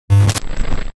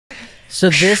So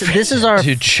this is our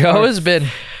Dude, Joe has been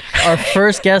our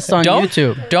first guest on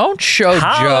YouTube. Don't show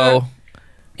Joe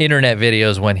internet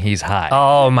videos when he's high.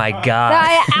 Oh my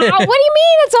God. What do you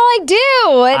mean? That's all I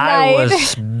do at I night.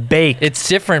 was baked. It's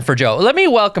different for Joe. Let me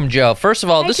welcome Joe. First of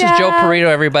all, this is Joe Perrino,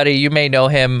 everybody. You may know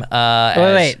him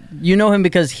Wait. You know him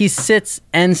because he sits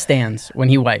and stands when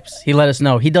he wipes. He let us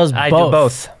know. He does both. I do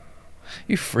both.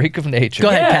 You freak of nature. Go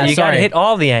ahead, Cass. You gotta hit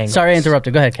all the angles. Sorry I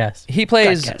interrupted. Go ahead, Cass. He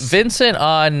plays Vincent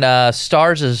on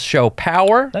Stars' show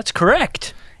Power. That's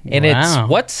correct. And it's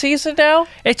what season now?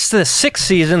 It's the 6th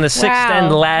season, the 6th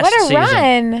and last season. What a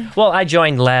run. Well, I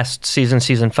joined last season,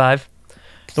 season 5.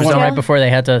 The one right before they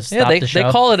had to stop the show.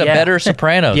 They call it a better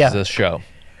Sopranos, this show.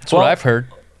 That's what I've heard.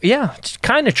 Yeah, it's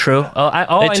kind of true.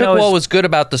 They took what was good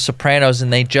about The Sopranos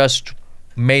and they just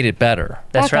made it better.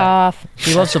 That's Back right. off.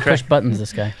 He loves to push buttons,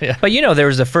 this guy. Yeah. But you know, there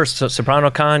was the first Soprano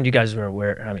Con. You guys were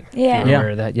aware. I mean, you were aware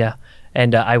of that,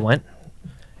 And I went.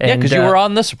 Yeah, because you were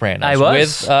on The Sopranos. I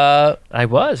was. With I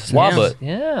was. Wabut.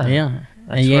 Yeah. Yeah.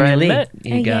 That's where I met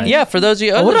you guys. Yeah, for those of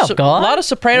you, what up, God? A lot of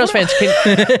Sopranos fans.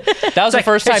 That was the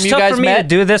first time you guys It's tough for me to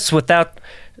do this without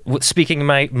speaking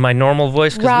my normal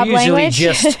voice, because we usually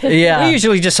just we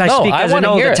usually just speak as an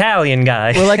old Italian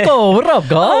guy. We're like, oh, what up,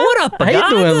 God? Oh, what up, How you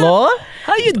doing, Law?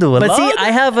 How you doing, But see, Lord?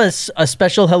 I have a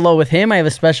special hello with him. I have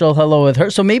a special hello with her.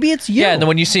 So maybe it's you. Yeah, and then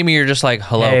when you see me, you're just like,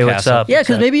 hello, Hey, what's Kassem. up? Yeah,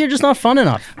 because maybe you're just not fun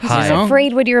enough. He's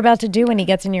afraid what you're about to do when he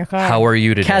gets in your car. How are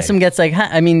you today? Kassem gets like, hi.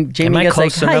 I mean, Jamie gets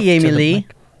like, hi, Jamie-Lynn.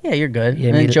 Yeah, you're good.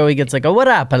 And then Joey gets like, oh, what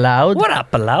up, Aloud? What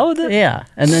up, Aloud? Yeah,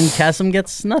 and then Kassem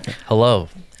gets nothing. Hello.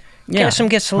 Yeah.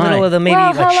 Kassem gets a little of the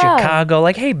like Chicago,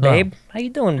 like, hey, babe. How you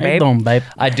doing, babe? How you doing, babe?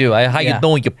 I do. How you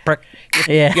doing, you prick?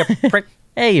 Yeah. You prick.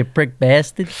 Hey, you prick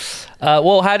bastard.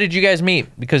 Well, how did you guys meet?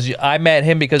 Because I met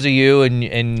him because of you,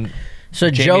 and so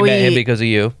Jamie Joey met him because of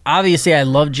you. Obviously, I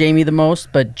love Jamie the most,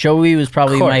 but Joey was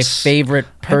probably my favorite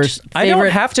person. I don't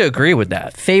have to agree with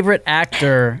that. Favorite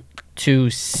actor to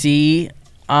see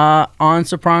on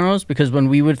Sopranos, because when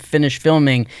we would finish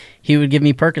filming, he would give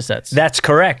me Percocets. That's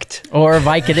correct. Or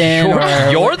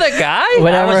Vicodin. You're the guy?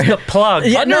 Whatever. I was the plug.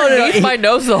 Yeah, Underneath my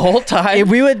nose the whole time.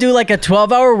 We would do like a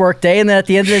 12-hour workday, and then at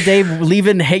the end of the day,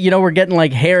 leaving, we're getting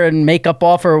like hair and makeup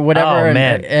off or whatever,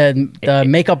 and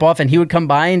makeup off, and he would come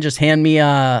by and just hand me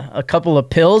a couple of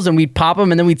pills, and we'd pop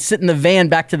them, and then we'd sit in the van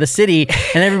back to the city,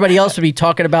 and everybody else would be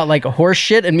talking about like horse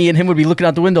shit, and me and him would be looking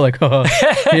out the window like,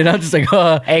 just like,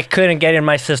 I couldn't get in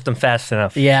my system fast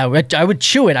enough. Yeah, I would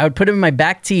chew it. I would put it in my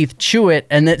back teeth, chew it,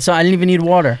 and then, so I didn't even need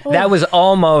water. That was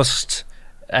almost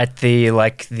at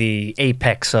the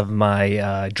apex of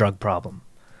my drug problem.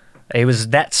 It was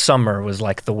that summer was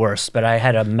like the worst, but I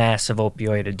had a massive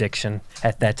opioid addiction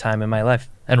at that time in my life.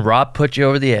 And Rob put you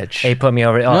over the edge. He put me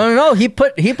over. No, he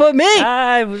put me. He put me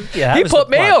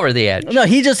over the edge. No,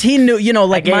 he knew,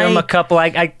 like I gave him a couple.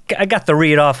 I got the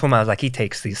read off him. I was like, he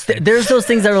takes these things. There's those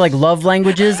things that are like love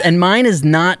languages, and mine is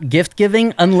not gift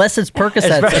giving unless it's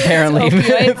Percocets, apparently.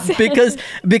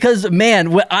 because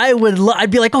man,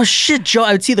 I'd be like, oh shit, Joe.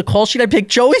 I would see the call sheet. I'd pick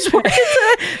Joey's work.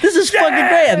 This is fucking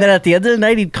great. And then at the end of the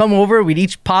night, he'd come over. We'd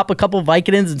each pop a couple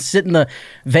Vicodins and sit in the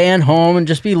van home and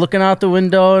just be looking out the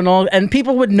window and all. And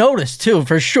people would notice too,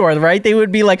 for sure, right? They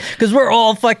would be like, because we're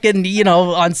all fucking,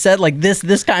 on set like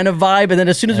this kind of vibe. And then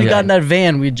as soon as we got in that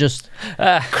van, we'd just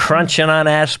crunching on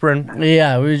aspirin.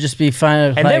 Yeah, we would just be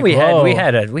fine. And then we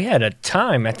had a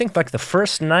time. I think like the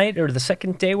first night or the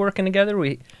second day working together,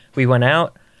 we went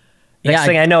out. Next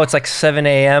thing I know, it's like 7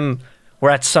 a.m.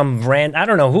 We're at some I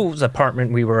don't know whose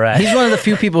apartment we were at. He's one of the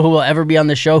few people who will ever be on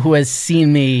the show who has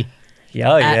seen me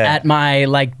at my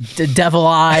like devil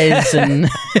eyes, and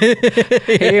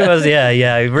he was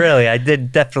really. I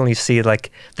did definitely see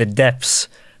like the depths,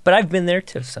 but I've been there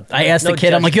too. Sometimes. I asked the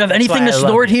kid, I'm like, you have anything to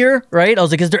snort here, right? I was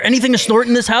like, is there anything to snort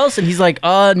in this house? And he's like,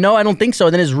 no, I don't think so.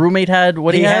 And then his roommate had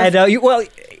what he had.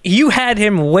 You had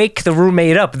him wake the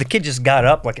roommate up. The kid just got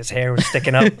up like his hair was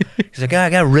sticking up. He's like, I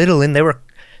got Ritalin. They were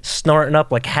snorting up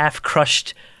like half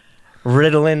crushed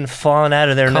Ritalin falling out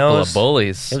of their nose. Couple of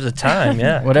bullies. It was a time,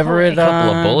 yeah. Couple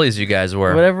of bullies you guys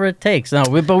were. Whatever it takes. No,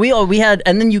 but we had,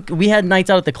 and then we had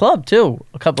nights out at the club too.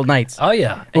 A couple nights. Oh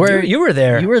yeah, where you were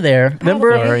there. You were there.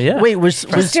 Remember? Yeah. Wait, was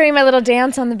doing my little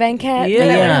dance on the banquette?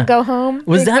 Yeah. Go home.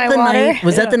 Was that the water? night?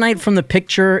 Was that the night from the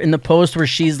picture in the post where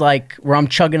she's like, where I'm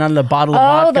chugging on the bottle of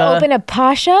vodka? Oh, the open of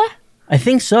Pasha. I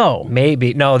think so.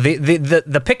 Maybe no.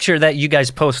 The picture that you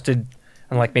guys posted.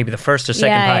 On like maybe the first or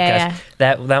second podcast.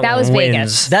 That was wins.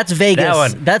 Vegas. That's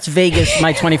Vegas. That's Vegas.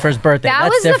 My 21st birthday. That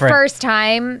That's was different. the first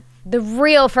time, the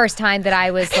real first time that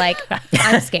I was like,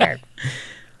 I'm scared.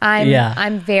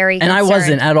 I'm very concerned. And I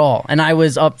wasn't at all. And I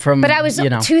was up from. But I was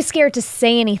too scared to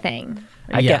say anything.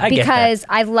 I get because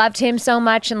that. I loved him so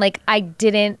much, and like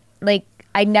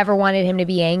I never wanted him to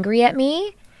be angry at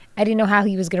me. I didn't know how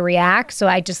he was going to react, so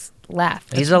I just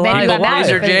left. He's a liar. People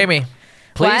pleaser, Jamie.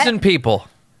 Pleasing people.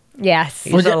 Yes.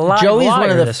 He's a live Joey's one liar,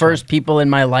 of the this first one. people in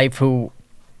my life who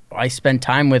I spent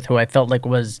time with, who I felt like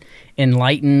was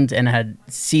enlightened and had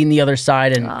seen the other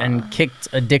side and kicked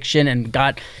addiction and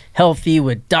got healthy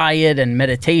with diet and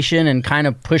meditation and kind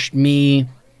of pushed me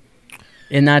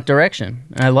in that direction.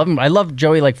 And I love him. I love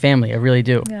Joey like family. I really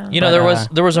do. Yeah. You know,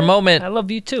 there was a moment I love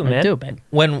you too, man. I do, babe.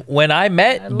 when I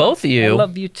met both of you. I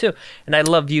love you too. And I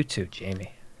love you too,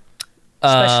 Jamie.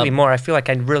 Especially more. I feel like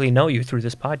I really know you through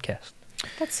this podcast.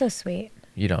 That's so sweet.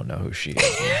 You don't know who she is.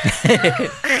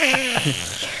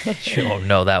 You don't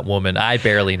know that woman. I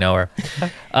barely know her. You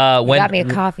got me a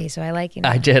coffee, so I like you.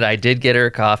 I did get her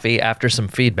a coffee after some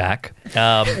feedback.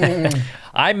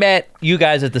 I met you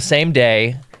guys at the same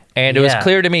day, and it was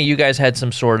clear to me you guys had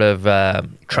some sort of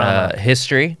trauma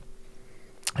history.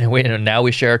 And now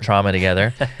we share trauma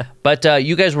together. But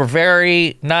you guys were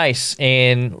very nice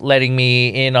in letting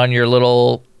me in on your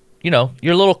little,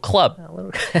 your little club.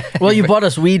 Well, you bought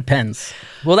us weed pens.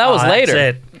 Well, that was later.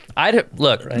 That's it.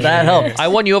 Look, That helped. I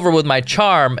won you over with my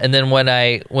charm, and then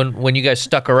when you guys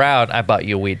stuck around, I bought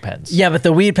you weed pens. Yeah, but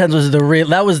the weed pens was the real.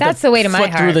 That's the way to my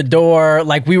foot through heart. the door.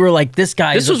 Like we were like, this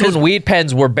guy. This was when weed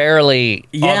pens were barely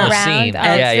on the Around, scene.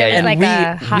 It's like we-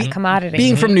 a hot commodity.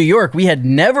 Being from New York, we had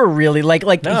never really like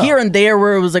here and there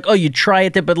where it was like, oh, you try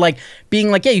it, but like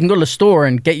being like, yeah, you can go to the store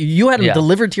and get you had them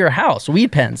delivered to your house,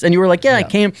 weed pens, and you were like, yeah, I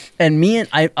came, and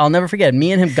I'll never forget,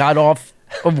 me and him got off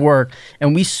of work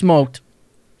and we smoked,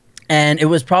 and it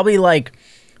was probably like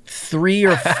 3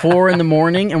 or 4 in the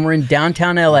morning, and we're in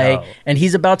downtown LA, and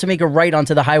he's about to make a right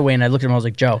onto the highway, and I looked at him, I was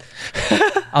like, Joe.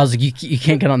 I was like, you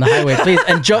can't get on the highway, please.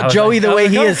 And Joey, the way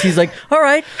he is, he's like, all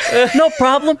right, no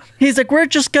problem. He's like, we're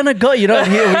just gonna go. And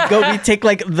here we go. We take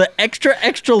like the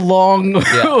extra long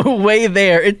way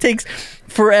there. It takes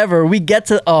forever. We get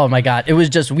to, oh my God. It was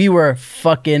just, we were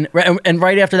fucking, and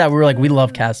right after that, we were like, we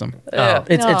love Kassem. Yeah.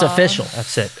 It's official.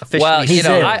 That's it. Officially. Well, He's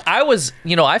in. I was,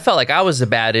 I felt like I was a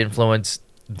bad influence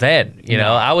then.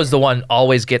 I was the one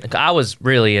always I was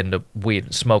really into weed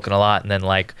and smoking a lot, and then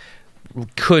like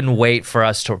couldn't wait for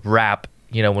us to wrap,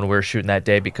 when we were shooting that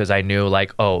day, because I knew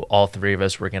like, oh, all 3 of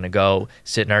us were going to go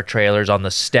sit in our trailers on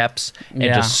the steps and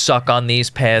just suck on these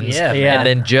pens and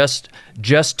then just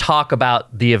talk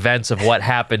about the events of what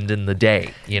happened in the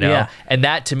day, and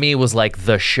that to me was like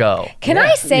the show. Can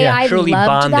I say I Truly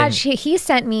loved bonding. that? He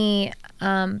sent me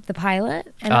the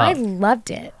pilot, and I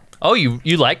loved it. Oh, you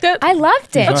liked it? I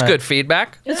loved it. That's good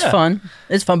feedback. It's fun.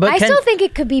 It's fun. But I still think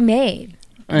it could be made.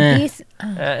 that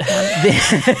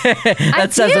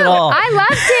says it all. I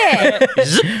loved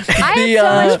it. I had so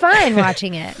much fun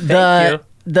watching it.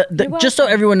 Just so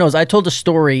everyone knows, I told a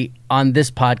story on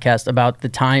this podcast about the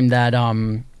time that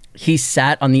he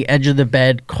sat on the edge of the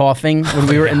bed coughing when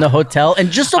we were in the hotel,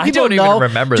 and just so I people don't know, even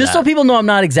remember just that. so people know, I'm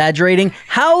not exaggerating.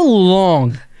 How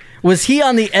long was he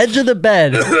on the edge of the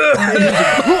bed?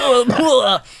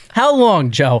 How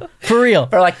long, Joe? For real?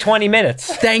 For like 20 minutes.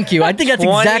 Thank you. I think that's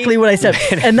 20 exactly what I said.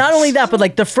 And not only that, but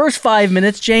like the first 5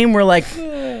 minutes, James, we're like,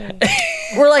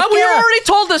 We already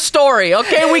told the story.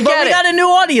 Okay, we but get we it. got a new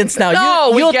audience now.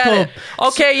 No, You'll we get it.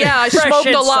 Okay, yeah, I smoked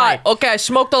a lot. insight. Okay, I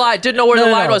smoked a lot. Didn't know where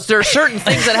the line was. There are certain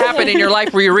things that happen in your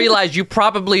life where you realize you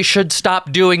probably should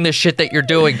stop doing the shit that you're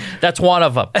doing. That's one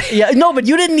of them. Yeah, no, but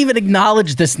you didn't even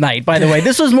acknowledge this night, by the way.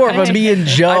 This was more of a me and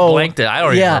Joe. I blanked it. I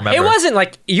don't even remember. It wasn't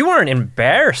like you weren't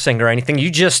embarrassing or anything.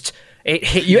 You just it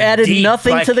hit You added deep,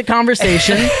 nothing like, to the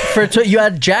conversation. You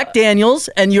had Jack Daniels,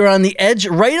 and you're on the edge,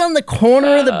 right on the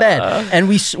corner of the bed, and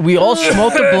we all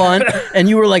smoked a blunt, and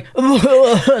you were like,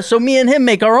 so me and him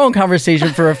make our own conversation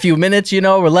for a few minutes. We're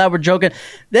loud, we're joking.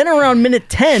 Then around minute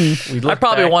 10, I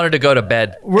probably wanted to go to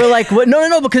bed. we're like, what?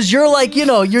 No, because you're like,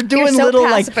 you're doing so little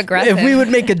like, passive-aggressive. if we would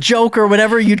make a joke or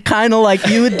whatever, you'd kind of like,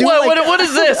 you would do What- like, what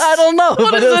is this? I don't know.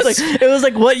 What but is it was this? like, it was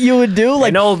like what you would do, like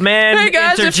an old man. Hey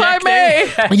guys, if I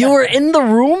interjecting. may. you were in the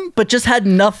room, but just had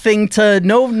nothing to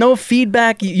no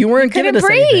feedback. You weren't giving Couldn't us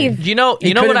anything. breathe. You know what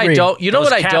couldn't I breathe. don't. You know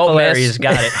Those what I don't capillaries miss.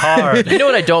 got it hard. You know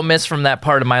what I don't miss from that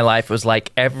part of my life was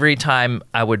like every time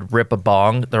I would rip a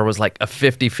bong, there was like a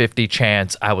 50-50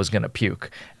 chance I was gonna puke.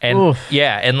 And Oof.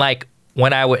 and like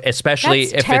when I would, especially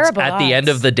That's if it's terrible at the end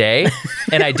odds. of the day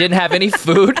and I didn't have any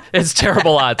food, it's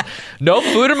terrible odds. No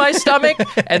food in my stomach,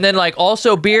 and then like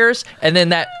also beers, and then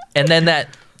that.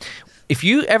 If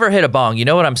you ever hit a bong, you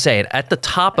know what I'm saying. At the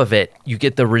top of it, you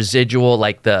get the residual,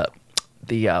 like the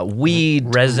weed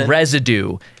Resin.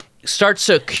 residue starts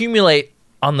to accumulate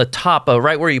on the top of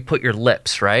right where you put your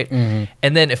lips, right? And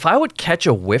then if I would catch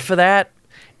a whiff of that,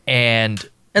 and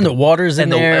the water's in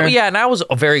there. Yeah, and I was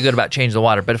very good about changing the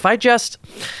water. But if I just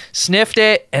sniffed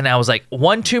it and I was like,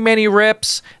 one too many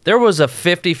rips, there was a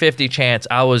 50-50 chance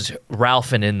I was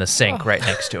Ralphing in the sink right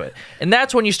next to it. And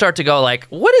that's when you start to go like,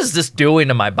 what is this doing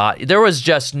to my body? There was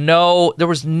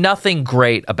nothing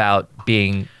great about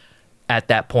being at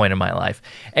that point in my life.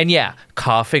 And yeah,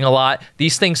 coughing a lot.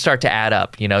 These things start to add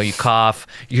up. You know, you cough,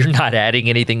 you're not adding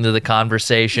anything to the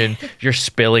conversation, you're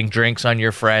spilling drinks on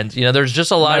your friends. You know, there's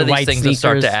just a lot of these things that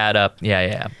start to add up.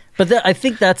 Yeah. But I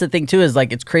think that's the thing too, is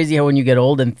like, it's crazy how when you get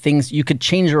old and things, you could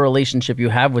change a relationship you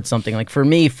have with something. Like for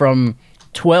me, from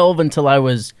 12 until I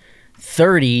was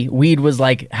 30, weed was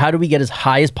like, how do we get as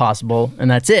high as possible? And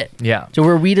that's it. Yeah. So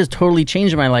where weed has totally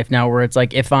changed my life now, where it's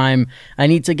like, if I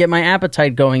need to get my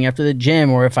appetite going after the gym,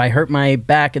 or if I hurt my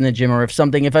back in the gym, or if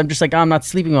I'm just like, oh, I'm not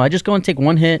sleeping well, I just go and take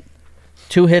 1 hit,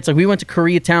 2 hits. Like we went to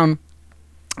Koreatown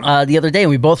the other day and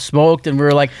we both smoked and we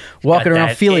were like walking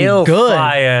around feeling good.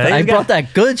 I brought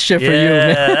that good shit for you,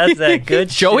 man. That's that good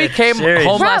shit. Joey came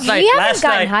home last night. We haven't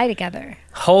gotten high together.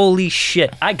 Holy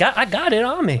shit. I got it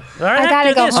on me. All right, I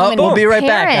gotta go home. We'll be right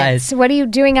back, guys. What are you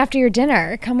doing after your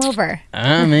dinner? Come over.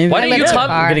 Maybe. Why don't you come?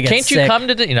 Can't you sick. come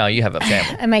to dinner? No, you have a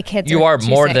family. And my kids You are too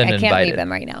more sick. than I can't invited. leave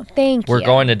them right now. Thank you. We're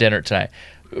going to dinner tonight.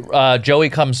 Joey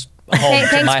comes home to my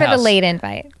Thanks for house. the late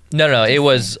invite. No, it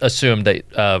was assumed that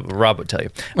Rob would tell you.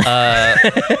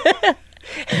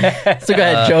 So go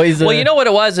ahead, Joey's. Well, you know what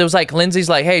it was? It was like Lindsay's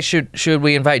like, "Hey, should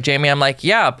we invite Jamie?" I'm like,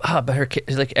 "Yeah," but her kid,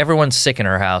 like everyone's sick in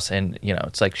her house, and you know,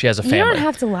 it's like she has a family. You don't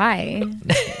have to lie.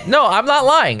 No, I'm not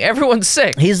lying. Everyone's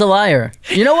sick. He's a liar.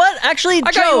 You know what? Actually,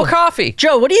 I got you a coffee.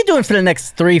 Joe, what are you doing for the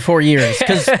next 3-4 years?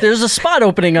 Because there's a spot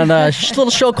opening on a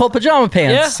little show called Pajama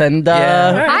Pants, and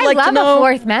I I'd like to love know. a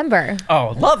fourth member.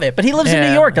 Oh, love it! But he lives in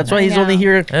New York. That's why he's know. only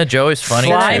here. Joey's funny.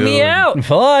 Fly too. me out.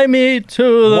 Fly me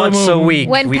to the Once a moon. week.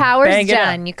 When we Power's bang it out.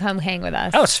 done, you come hang with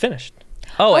us. Oh, it's finished.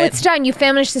 Oh, and It's done. You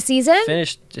finished the season?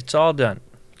 Finished. It's all done.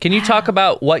 can you talk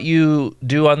about what you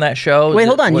do on that show? Wait,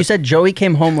 hold on. You said Joey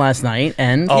came home last night,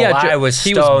 and Oh, Yeah, I was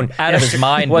he was stoned. out of his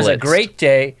mind It was a blitzed. great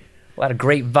day. A lot of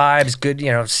great vibes. Good,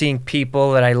 seeing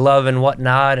people that I love and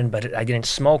whatnot. But I didn't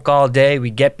smoke all day. We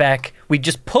get back. We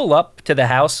just pull up to the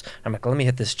house. I'm like, let me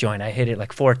hit this joint. I hit it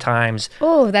like 4 times.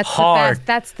 Oh, that's hard. the best.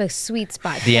 That's the sweet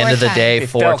spot. the end of the day, It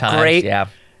 4 felt times. great. Yeah.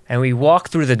 And we walk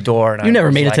through the door. And you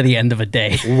never made it to the end of a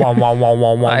day. Wah, wah, wah,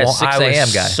 wah, wah, I wah. 6 I a.m.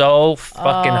 was guy. so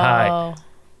fucking high.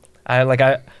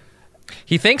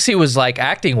 He thinks he was like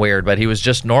acting weird, but he was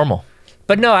just normal.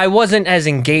 But no, I wasn't as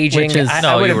engaging. Which is- I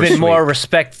No, would you have were been more sweet.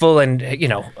 respectful and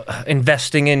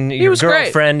investing in your was great.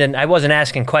 girlfriend. And I wasn't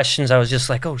asking questions. I was just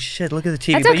like, oh shit, look at the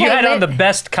TV. That's But you okay, had on the Lit.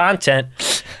 best content,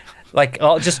 like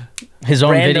all just His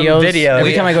own random videos.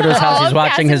 Every time I go to his house, he's Oh,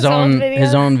 watching his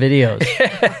Kassem's own own videos.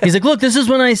 He's like, look, this is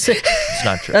when I say. It's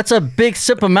not true. That's a big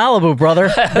sip of Malibu, brother.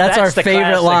 That's our the favorite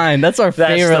classic. line. That's our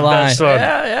That's favorite the line. best one.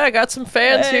 Yeah, I got some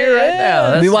fans here right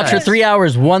now. That's We watched for nice. 3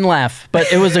 hours, 1 laugh,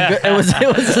 but it was a good, it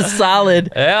was a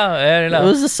solid. Yeah, I don't It know.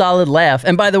 was a solid laugh.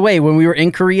 And by the way, when we were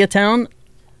in Koreatown,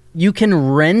 you can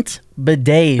rent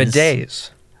bidets. bidets.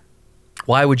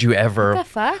 Why would you ever What the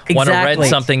fuck? want to rent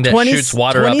something that shoots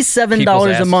water up $27 people's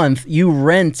a asses? month. You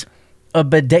rent a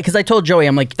bidet because I told Joey,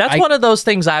 I'm like, That's one of those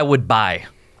things I would buy.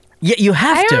 Yeah, you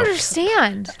have I to. don't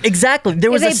understand. Exactly. There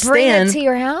was Did a they bring stand. it to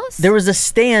your house? There was a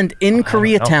stand in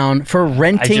Koreatown for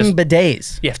renting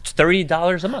bidets. Yeah,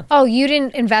 $30 a month. Oh, you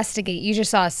didn't investigate. You just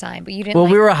saw a sign, but you didn't. Well,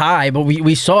 like, we were high, but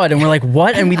we saw it and we're like,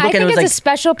 what? And we I look at think it, it it's was a like,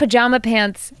 special pajama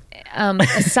pants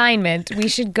assignment. We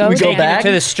should go We go there back?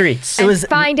 To the streets. it was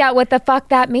find out what the fuck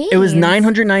that means. it was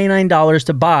 $999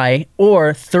 to buy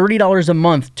or $30 a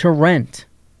month to rent.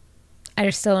 I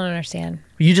just still don't understand.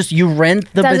 You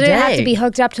rent the Doesn't bidet. it have to be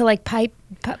hooked up to like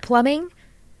plumbing?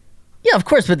 Yeah, of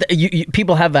course, but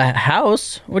people have a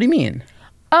house. What do you mean?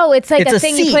 Oh, it's like It's a a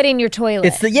thing seat. you put in your toilet.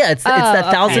 It's that Oh,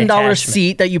 $1,000 Attachment.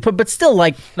 seat that you put, but still,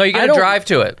 like, No, you I gotta don't- drive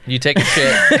to it. You take a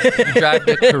shit. You drive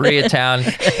to Koreatown.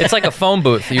 It's like a phone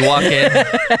booth. You walk in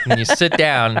and you sit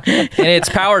down, and it's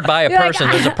powered by a You're like, person.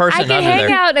 There's a person I can under hang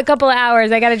there. out in a couple of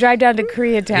hours. I got to drive down to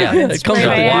Koreatown. Yeah, and it comes spray to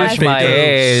my wash ass. my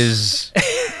ass.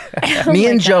 Me my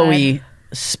and God. Joey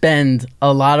spend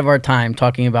a lot of our time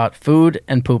talking about food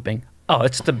and pooping. Oh,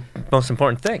 it's the most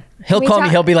important thing. He'll We call me.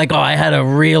 talk- He'll be like, "Oh, I had a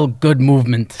real good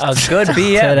movement A good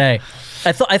BM. today."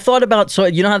 I thought about, so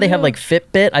you know how they have like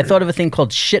Fitbit? I thought of a thing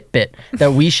called Shitbit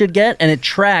that we should get, and it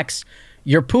tracks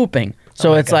your pooping.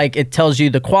 So it's like it tells you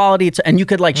the quality, and you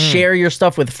could like share your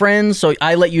stuff with friends. So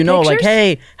I let you know, like,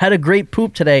 hey, had a great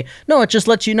poop today. No, it just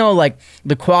lets you know like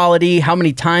the quality, how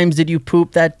many times did you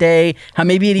poop that day, how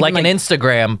maybe it even, like an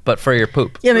Instagram, but for your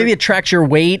poop. Yeah, maybe it tracks your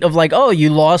weight of like, oh, you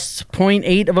lost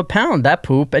 0.8 of a pound, that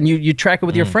poop, and you track it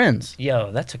with your friends.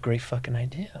 Yo, that's a great fucking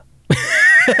idea.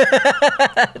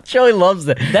 Joey loves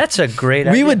it. That's a great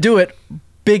idea. We would do it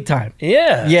big time.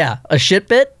 Yeah. Yeah, a shit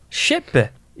bit. Shit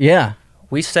bit. Yeah.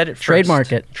 We said it first.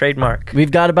 Trademark it. Trademark.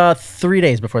 We've got about 3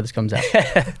 days before this comes out.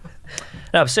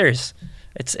 No, I'm serious.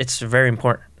 It's very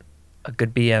important. A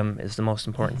good BM is the most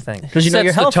important thing. Because you know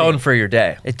you're Sets the healthy. tone for your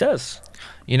day. It does.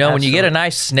 You know, when you get a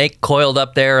nice snake coiled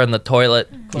up there in the toilet.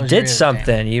 You did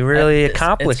something. You really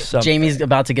accomplished something. Jamie's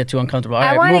about to get too uncomfortable. All I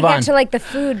right, want to move get on. to like the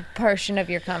food portion of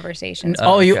your conversations.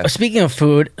 Okay. Speaking of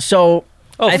food, so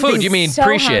Oh, I food. think- You mean So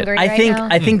pre-shit. hungry. I right think now.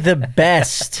 I think the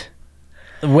best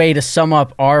way to sum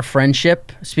up our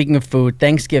friendship, speaking of food,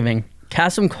 Thanksgiving.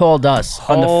 Kassem called us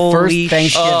on the first Holy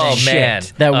Thanksgiving Oh, man.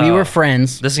 that we were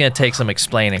friends. This is going to take some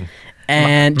explaining.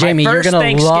 And My Jamie, you're first gonna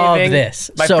love Thanksgiving-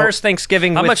 this. My So, first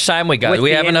Thanksgiving. How with- much time we got? with Do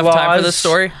we the have enough time for in-laws. this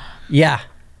story? yeah.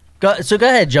 So go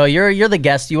ahead, Joe. You're the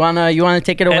guest. You wanna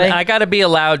take it away? And I got to be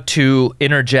allowed to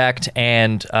interject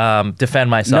and defend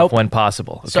myself Nope. when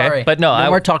possible. Okay? Sorry, But no,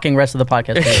 we're talking rest of the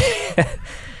podcast.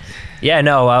 Yeah,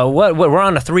 no. What? We're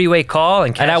on a 3-way call,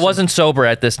 and and I Kassem- wasn't sober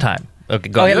at this time. Okay,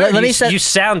 go Okay, ahead. let me you, set- you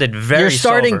sounded very. You're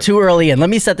starting sober. too early in. Let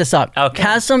me set this up. Okay.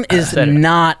 Kassem is Set it.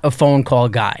 not a phone call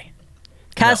guy.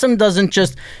 Kassem doesn't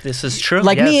just This is true.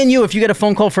 like me yes. and you. If you get a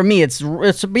phone call from me, it's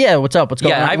yeah. What's up? What's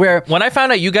going Yeah, on? Where when I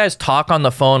found out you guys talk on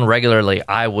the phone regularly,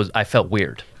 I felt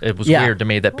weird. It was Yeah. weird to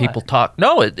me that people talk.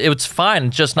 No, it was fine.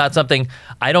 It's just not something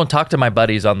I don't talk to my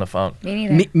buddies on the phone. Me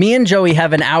neither. me and Joey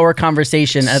have an hour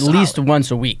conversation at least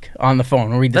once a week on the phone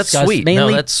where we That's discuss sweet. No,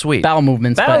 mainly that's sweet. bowel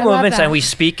movements. Bowel but, movements, that. and we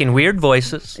speak in weird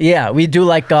voices. yeah, we do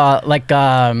like do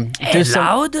some.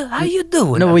 Loud, how you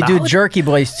doing? No, we do Loud? jerky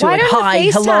voice too. Why Like, don't hi,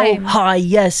 you hello, FaceTime? hi,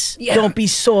 yes. Yeah. Don't be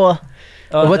sore.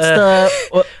 What's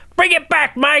what- Bring it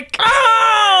back, Mike.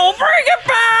 Oh, bring it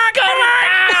back!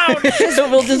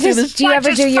 we'll just do this. Do you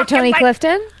ever do your Tony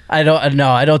Clifton? I don't. No,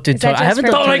 I don't do. that I haven't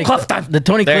just done for Tony me? Clifton. The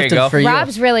Tony There you Clifton's go. for you.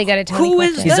 Rob's really good at Tony Who is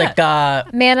Clifton. He's that?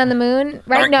 like Man on the Moon,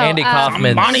 right? No, Andy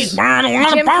Kaufman. Jim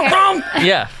Carrey.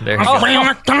 Yeah, there you go.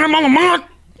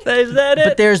 Is that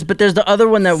it? but there's the other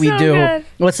one that we So do. good.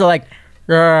 What's the like?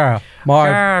 Yeah,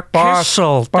 my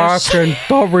Kissel. back in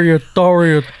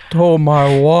W told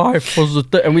my wife was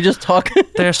a and we just talk.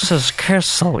 This is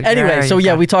Kissel. Anyway, so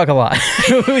yeah, we talk a lot.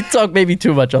 We talk maybe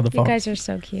too much on the You phone. guys are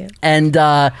so cute. And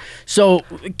so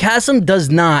Kassem does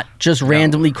not just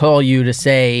randomly call you to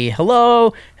say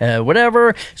hello,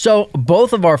 whatever. So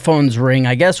both of our phones ring,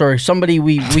 I guess, or somebody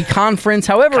we conference,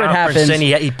 however it happens. And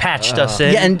he patched us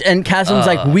in. Yeah, and Kassem's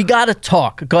like, we gotta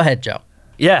talk. Go ahead, Joe.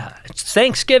 Yeah, it's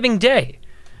Thanksgiving Day.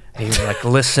 And he was like,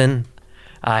 listen,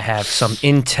 I have some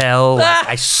intel. Like,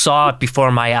 I saw it before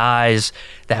my eyes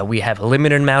that we have a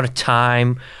limited amount of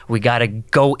time. We got to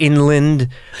go inland.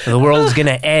 The world's going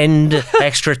to end.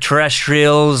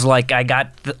 Extraterrestrials. Like, I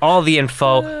got all the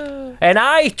info. And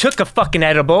I took a fucking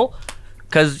edible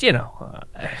because, you know,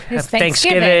 It's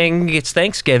Thanksgiving. It's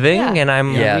Thanksgiving. Yeah. And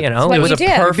I'm, Yeah, you know. what it was we a do.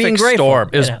 Being perfect grateful, storm.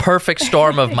 It was you a know. perfect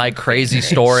storm of my crazy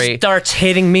story. Starts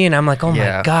hitting me, and I'm like, oh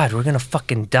Yeah. my God, we're going to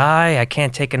fucking die. I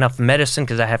can't take enough medicine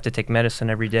because I have to take medicine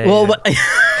every day. Well,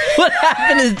 what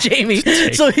happened is Jamie.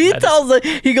 So he tells like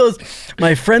he goes,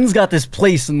 my friend's got this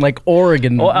place in like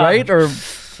Oregon, right? Or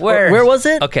where was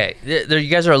it? Okay, you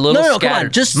guys are a little No, come scattered.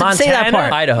 on. Just say that Montana?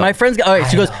 part. Idaho. My friend's got. All right,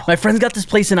 so he goes. My friend's got this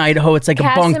place in Idaho. It's like a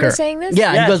Kassem bunker. is saying this?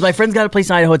 Yeah, Yes. he goes. My friend's got a place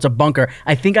in Idaho. It's a bunker.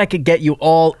 I think I could get you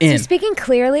all in. Is he speaking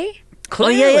clearly? Oh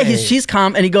yeah. She's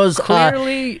calm, and he goes.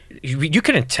 Clearly, you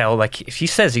couldn't tell. Like, if he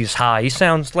says he's high, he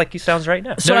sounds like he sounds right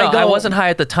now. So no, I I go- wasn't high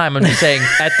at the time. I'm just saying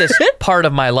at this part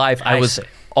of my life, I I was see.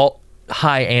 all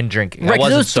high and drinking. Right, I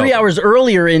 'cause it wasn't was 3 sober. hours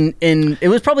earlier in. It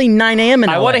was probably 9 a.m. in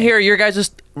I LA. want to hear your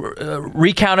guys'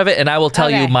 recount of it, and I will tell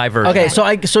you Okay. my version. Okay,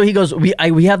 so he goes. We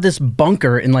have this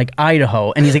bunker in like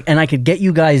Idaho, and he's like, and I could get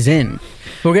you guys in.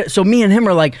 So me and him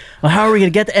are like, well, how are we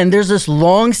gonna get there? And there's this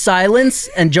long silence,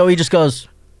 and Joey just goes,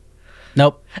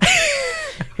 nope.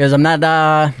 He goes, I'm not.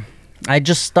 I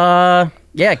just.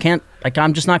 Yeah, I can't. Like,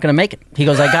 I'm just not gonna make it. He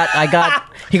goes, I got.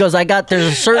 He goes, I got. There's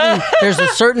a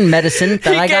certain medicine that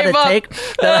I gotta gave up. take.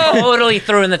 That I, Totally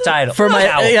threw in the title. for my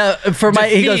Ow. He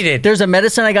goes, Defeated. there's a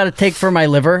medicine I got to take for my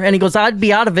liver, and he goes, I'd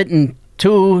be out of it in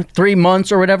 2-3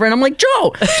 months or whatever. And I'm like,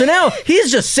 Joe. So now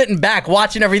he's just sitting back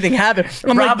watching everything happen.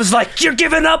 I'm Rob is like, you're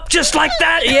giving up just like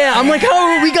that? yeah, I'm like,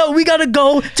 oh, we gotta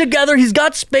go together. He's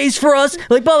got space for us.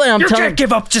 Like, blah, blah. You can't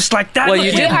give up just like that. Well,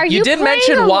 you did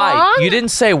mention why. along? You didn't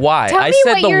say why. Tell I me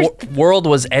said what the world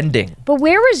was ending. But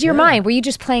where was your mind? Were you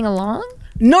just playing along?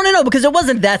 No, because it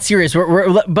wasn't that serious.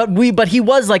 But he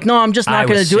was like, no, I'm just not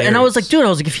going to do it. And I was like,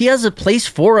 dude, if he has a place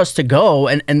for us to go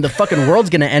and the fucking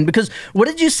world's going to end, because what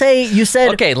did you say? You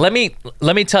said, okay, let me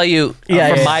tell you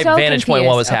from my So vantage point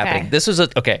what was confused. happening. Okay. This was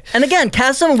okay. and again,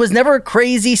 Kassem was never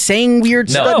crazy saying weird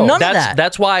stuff. None of that.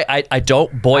 That's why I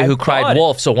don't boy who cried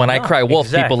wolf. So when I cry wolf,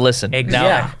 exactly. people listen. Exactly.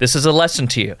 Now, this is a lesson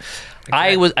to you.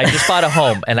 I just bought a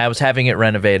home and I was having it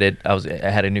renovated. I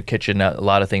had a new kitchen. A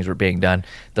lot of things were being done.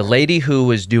 The lady who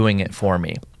was doing it for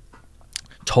me,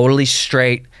 totally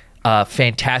straight,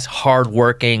 fantastic,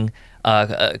 hardworking,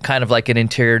 kind of like an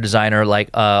interior designer, like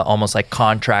almost like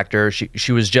contractor.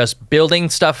 She was just building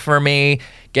stuff for me,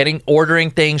 ordering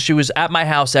things. She was at my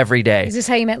house every day. Is this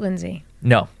how you met Lindsay?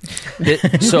 No.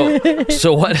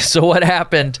 So what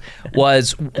happened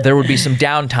was there would be some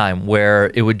downtime where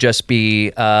it would just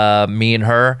be me and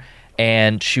her,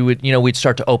 and she would, we'd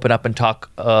start to open up and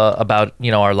talk about,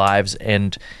 our lives.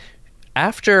 And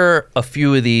after a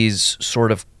few of these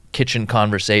sort of kitchen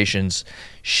conversations,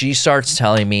 she starts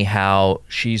telling me how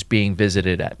she's being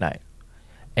visited at night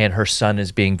and her son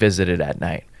is being visited at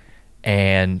night.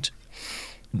 And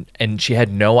she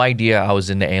had no idea I was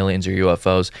into aliens or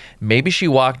UFOs. Maybe she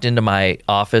walked into my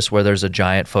office where there's a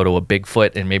giant photo of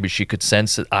Bigfoot, and maybe she could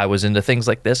sense that I was into things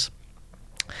like this.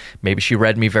 Maybe she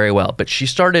read me very well, but she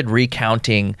started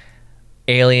recounting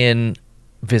alien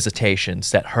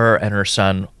visitations that her and her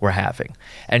son were having.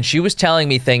 And she was telling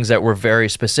me things that were very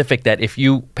specific, that if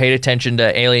you paid attention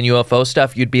to alien UFO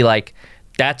stuff, you'd be like,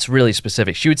 that's really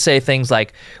specific. She would say things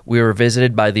like, we were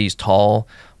visited by these tall,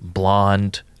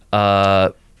 blonde,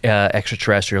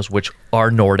 extraterrestrials, which are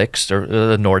Nordics, or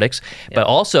Nordics. Yep. But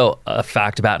also a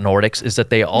fact about Nordics is that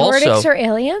they also... Nordics are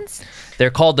aliens? They're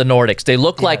called the Nordics. They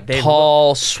look like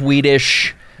tall,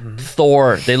 Swedish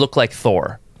Thor. They look like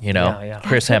Thor,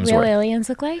 Chris Hemsworth. Real aliens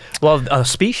look like? Well, a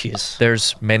species.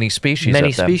 There's many species Many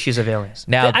of them. species of aliens.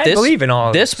 Now, I believe in all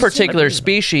of this particular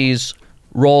species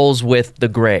rolls with the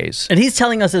Greys. And he's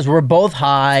telling us is we're both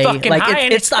high. Fucking like high,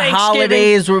 and it's the it's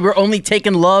holidays where we're only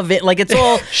taking love. Like it's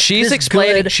all. She's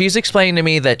explaining to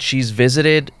me that she's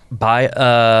visited by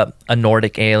a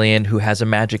Nordic alien who has a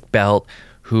magic belt,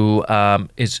 who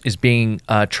is being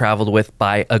traveled with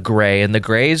by a Grey, and the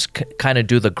Greys kind of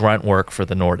do the grunt work for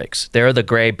the Nordics. They're the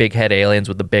gray, big head aliens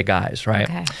with the big eyes, right?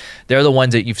 Okay. They're the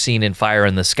ones that you've seen in Fire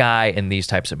in the Sky and these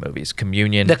types of movies.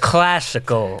 Communion. The classic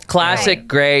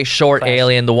gray, short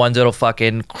alien, the ones that'll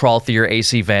fucking crawl through your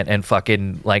AC vent and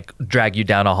fucking like drag you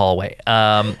down a hallway.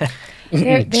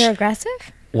 They're aggressive?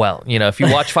 Well, if you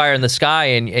watch Fire in the Sky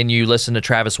and you listen to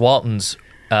Travis Walton's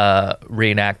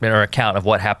reenactment or account of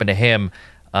what happened to him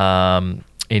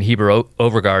in Heber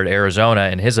Overgaard, Arizona,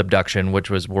 and his abduction, which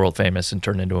was world famous and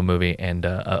turned into a movie and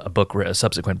a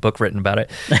subsequent book written about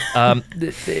it.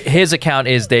 His account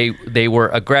is they were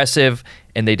aggressive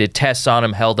and they did tests on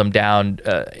him, held him down,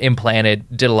 implanted,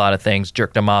 did a lot of things,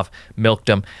 jerked him off, milked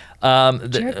him.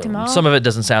 Jerked him off? Some of it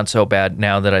doesn't sound so bad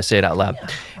now that I say it out loud.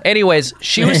 Anyways,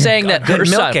 she was saying that her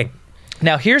son...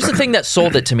 Now, here's the thing that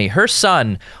sold it to me. Her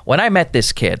son, when I met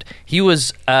this kid, he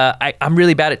was, I'm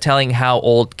really bad at telling how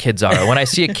old kids are. When I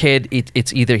see a kid,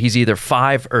 he's either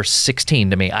 5 or 16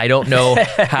 to me. I don't know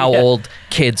how old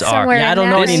kids are. Yeah, I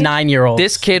don't know any 9-year-olds.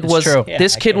 This kid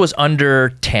was under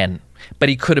 10, but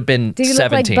he could have been 17. Did he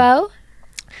look like Bo?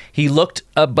 He looked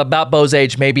about Bo's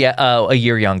age, maybe a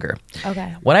year younger.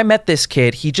 Okay. When I met this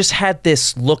kid, he just had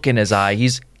this look in his eye.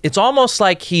 It's almost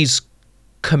like he's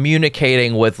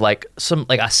communicating with like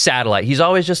a satellite. He's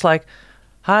always just like,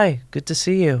 hi, good to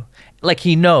see you. Like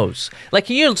he knows. Like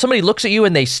somebody looks at you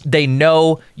and they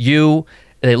know you.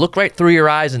 They look right through your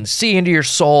eyes and see into your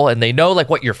soul, and they know like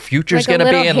what your future's like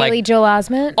gonna be. And Haley like Joel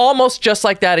Osment. Almost just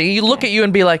like that. And he look at you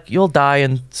and be like, you'll die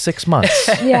in 6 months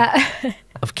Yeah.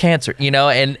 of cancer,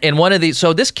 and one of these.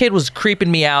 So this kid was creeping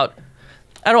me out.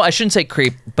 I shouldn't say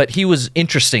creep, but he was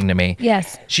interesting to me.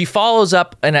 Yes. She follows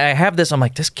up, and I have this. I'm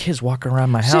like, this kid's walking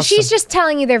around my house. So she's just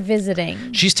telling you they're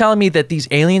visiting. She's telling me that these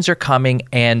aliens are coming,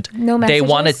 and No they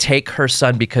want to messages? take her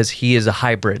son because he is a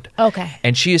hybrid. Okay.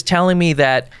 And she is telling me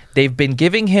that they've been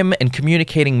giving him and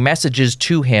communicating messages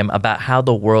to him about how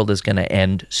the world is going to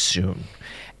end soon.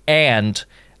 And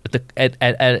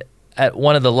at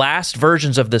one of the last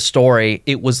versions of this story,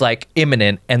 it was like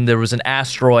imminent, and there was an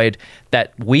asteroid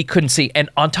that we couldn't see. And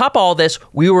on top of all this,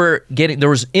 there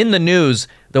was in the news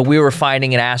that we were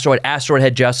finding an asteroid. Asteroid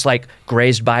had just like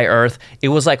grazed by Earth. It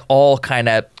was like all kind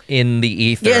of in the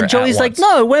ether. Yeah, and Joey's like,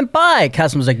 no, it went by.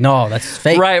 Kassem was like, no, that's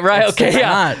fake. Right, That's okay,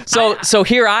 yeah. not. So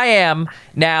here I am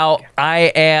now.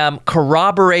 I am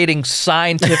corroborating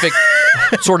scientific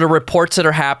sort of reports that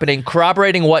are happening,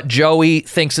 corroborating what Joey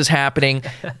thinks is happening.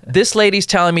 This lady's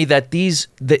telling me that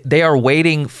they are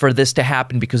waiting for this to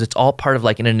happen because it's all part of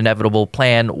like an inevitable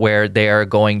plan where they are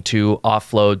going to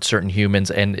offload certain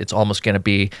humans, and it's almost going to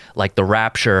be like the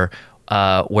rapture,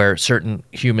 where certain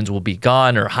humans will be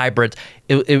gone or hybrids.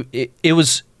 It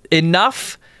was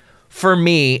enough for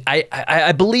me.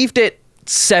 I believed it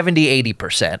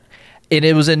 70-80%. And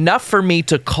it was enough for me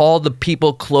to call the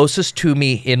people closest to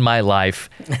me in my life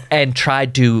and try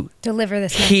to deliver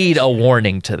this heed a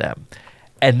warning to them.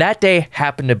 And that day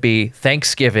happened to be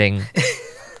Thanksgiving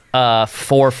 4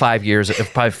 or 5 years,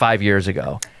 probably 5 years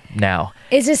ago now.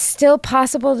 Is this still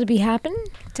possible to happen?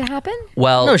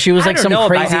 Well, no, she was like some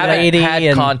crazy lady. I haven't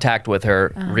had contact with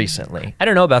her recently. I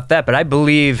don't know about that, but I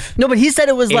believe. No, but he said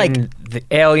it was like the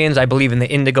aliens. I believe in the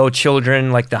indigo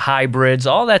children, like the hybrids,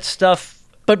 all that stuff.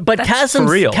 But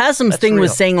Kassem's thing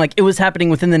was saying like it was happening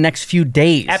within the next few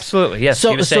days. Absolutely, yes.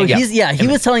 So he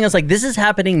was telling us like this is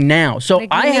happening now. So like,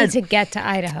 I had to get to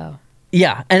Idaho.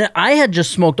 Yeah, and I had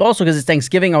just smoked also because it's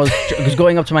Thanksgiving. I was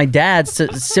going up to my dad's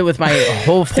to sit with my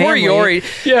whole family. Poor Yuri.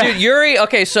 Yeah. Dude, Yuri,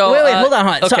 okay, so... Wait, hold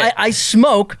on. Okay. So I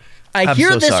smoke. I'm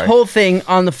hear this whole thing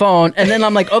on the phone, and then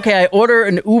I'm like, okay, I order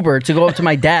an Uber to go up to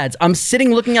my dad's. I'm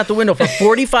sitting looking out the window for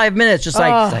 45 minutes, just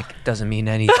like... It's like, doesn't mean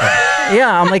anything.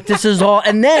 Yeah, I'm like, this is all...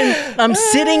 And then I'm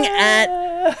sitting at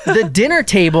the dinner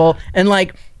table, and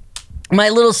like, my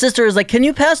little sister is like, can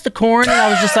you pass the corn? And I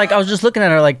was just looking at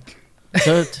her like...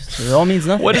 So it all means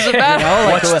nothing. What does it matter? You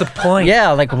know, like, what's the point?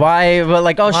 Yeah, like why? But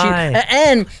like, oh, why? she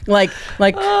and like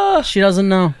she doesn't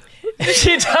know.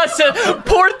 She doesn't.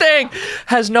 Poor thing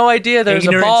has no idea there's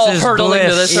Ignorance a ball is hurtling to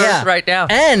bliss. this earth right now.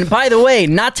 And by the way,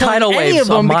 not telling Tidal any waves of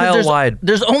them a mile because wide.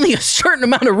 there's only a certain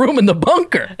amount of room in the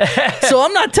bunker, so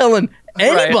I'm not telling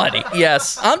anybody. Right.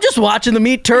 Yes, I'm just watching them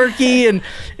eat turkey and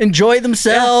enjoy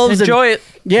themselves. Yeah, enjoy it.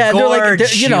 Yeah, Gorge,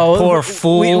 they're you know, poor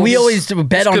fools. we always bet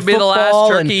This on could be the football.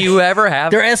 last turkey you ever have.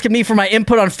 They're asking me for my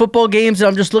input on football games, and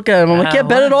I'm just looking at them. I'm like, yeah,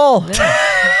 bet it all.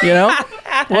 You know,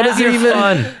 what is it even?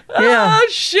 Fun. Yeah. Oh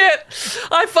shit!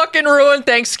 I fucking ruined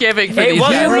Thanksgiving for It these was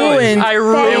guys. ruined. I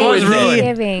ruined. It was ruined.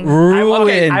 Thanksgiving.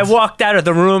 Ruined. I walked out of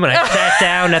the room and I sat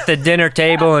down at the dinner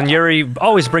table, and Yuri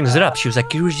always brings it up. She was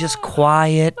like, you were just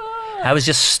quiet. I was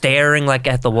just staring like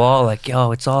at the wall, like,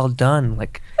 yo, it's all done.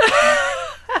 Like,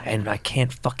 and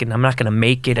I'm not going to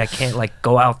make it. I can't like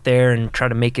go out there and try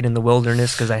to make it in the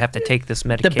wilderness because I have to take this The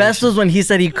medication. best was when he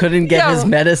said he couldn't get his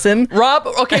medicine. Rob.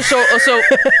 Okay, so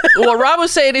what Rob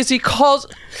was saying is he tells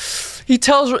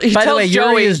By the way,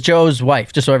 Joey Yuri is Joe's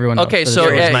wife, just so everyone knows. Okay, so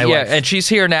Yuri's my yeah, wife. and she's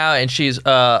here now, and she's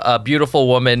a beautiful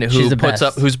woman She's who the puts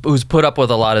best. up who's put up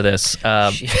with a lot of this.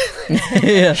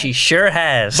 She sure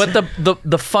has. But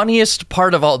the funniest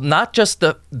part of all, not just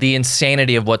the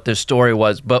insanity of what this story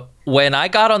was, but when I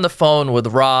got on the phone with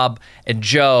Rob and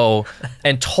Joe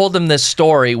and told them this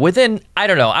story, within, I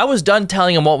don't know, I was done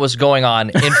telling them what was going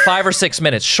on in 5 or 6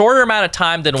 minutes, shorter amount of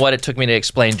time than what it took me to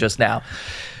explain just now.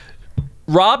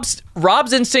 Rob's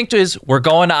instinct is, we're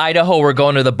going to Idaho, we're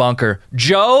going to the bunker.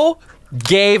 Joe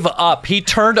gave up. He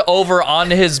turned over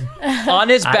on his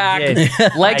back,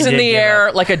 legs in the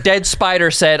air, like a dead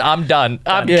spider, said, I'm done.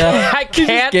 I He just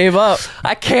can't gave up.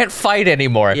 I can't fight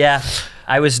anymore. Yeah,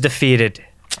 I was defeated.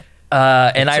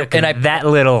 And I that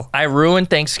little. I ruined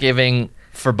Thanksgiving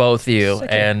for both of you,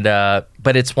 and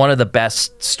but it's one of the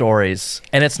best stories,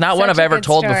 and it's not one I've ever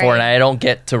told before, and I don't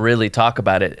get to really talk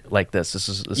about it like this. This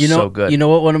is so good. You know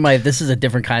what? This is a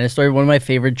different kind of story. One of my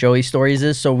favorite Joey stories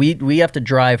is, so we have to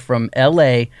drive from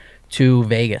L.A. to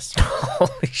Vegas.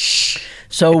 Holy shit.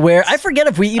 So where I forget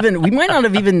if we might not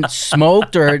have even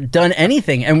smoked or done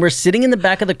anything, and we're sitting in the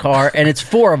back of the car, and it's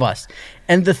 4 of us,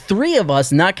 and the 3 of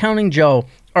us, not counting Joe,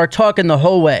 are talking the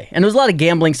whole way. And there was a lot of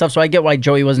gambling stuff, so I get why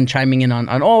Joey wasn't chiming in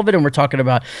on all of it, and we're talking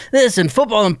about this and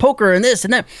football and poker and this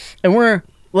and that. And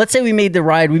let's say we made the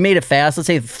ride, we made it fast, let's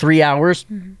say 3 hours.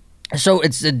 Mm-hmm. So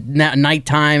it's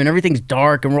nighttime and everything's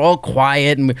dark and we're all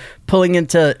quiet and we're pulling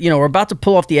into, we're about to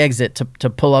pull off the exit to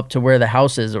pull up to where the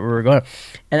house is that we're going.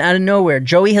 And out of nowhere,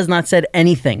 Joey has not said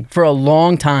anything for a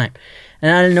long time.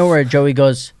 And out of nowhere, Joey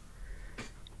goes,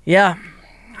 yeah,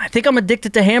 I think I'm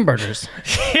addicted to hamburgers.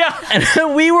 Yeah.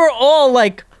 And we were all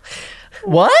like,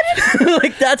 what?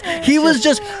 Like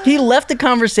he left the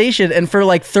conversation and for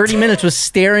like 30 minutes was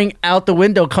staring out the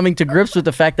window, coming to grips with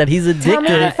the fact that he's addicted. Tell me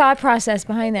the thought process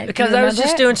behind that. Because I was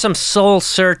just doing some soul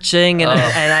searching, and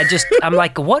I'm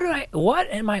like, what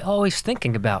am I always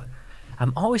thinking about?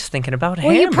 I'm always thinking about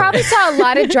hamburgers. You probably saw a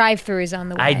lot of drive-thrus on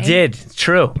the way. I did,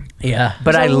 true. Yeah.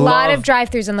 But There's a lot of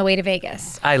drive-thrus on the way to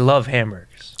Vegas. I love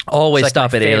hamburgers. Always It's like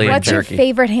stop my at favorite. Alien What's your Turkey.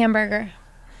 favorite hamburger?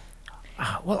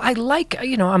 Well, I like,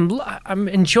 I'm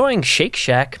enjoying Shake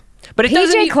Shack, but it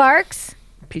doesn't. PJ Clark's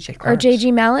PJ or Clark's.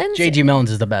 JG Mellon's? JG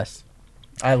Mellon's is the best.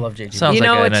 I love JG. Sounds like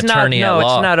an it's attorney not. at No,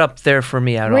 law. it's not up there for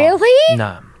me at all. Really?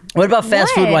 No. What about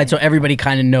fast food What? wise? So everybody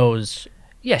kind of knows.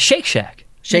 Yeah, Shake Shack.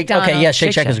 Okay, yeah, McDonald's.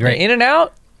 Shake Shack is great.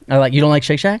 In-N-Out? You don't like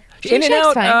Shake Shack? Shake In-N-Out,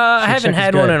 Shack's fine. I Shake haven't Shack is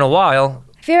had good. one in a while.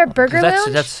 Favorite burger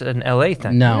lounge? That's an LA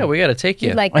thing. No. Yeah, we got to take you.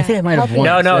 You'd like I that. think I might have Healthy. one.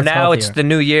 No, That's now it's healthier. the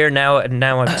new year. Now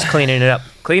I'm just cleaning it up.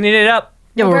 Cleaning it up.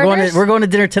 Yeah, but Burgers? we're going to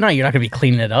dinner tonight. You're not going to be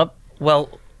cleaning it up.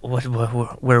 Well,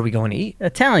 where are we going to eat?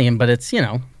 Italian, but it's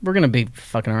we're going to be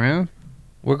fucking around.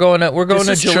 We're going to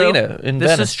This is Jelena true. in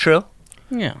This Venice. is true.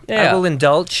 Yeah. Yeah. I will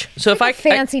indulge. So like a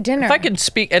fancy dinner. If I can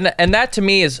speak, and that to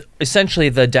me is essentially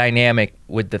the dynamic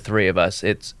with the three of us.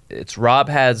 It's Rob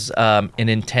has an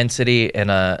intensity and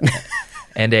a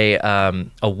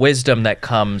wisdom that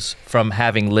comes from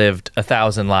having lived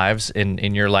 1,000 lives in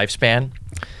your lifespan.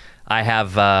 I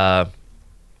have a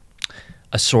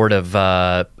sort of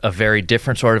a very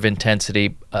different sort of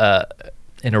intensity,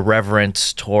 in a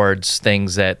reverence towards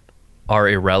things that are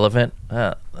irrelevant.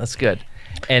 That's good.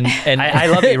 And I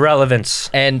love irrelevance.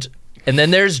 and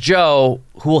then there's Joe,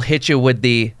 who will hit you with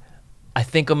the, I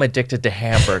think I'm addicted to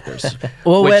hamburgers,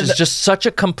 Well, which when- is just such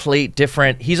a complete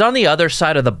different. He's on the other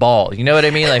side of the ball. You know what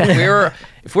I mean? Like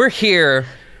if we're here,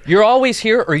 you're always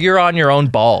here, or you're on your own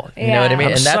ball. You know what I Yeah. mean?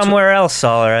 I'm And that's somewhere else,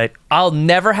 all right. I'll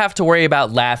never have to worry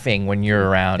about laughing when you're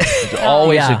around. It's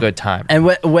always Yeah. a good time. And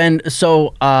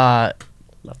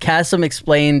Kassem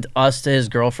explained us to his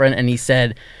girlfriend, and he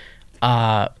said,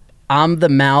 I'm the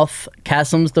mouth,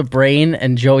 Kassem's the brain,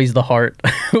 and Joey's the heart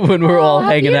when we're all how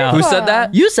hanging out. Who said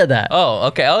that? You said that. Oh,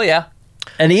 okay. Oh, yeah.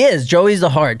 And he is. Joey's the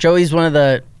heart. Joey's one of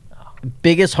the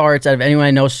biggest hearts out of anyone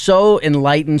I know. So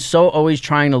enlightened, so always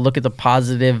trying to look at the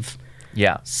positive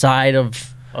Yeah. side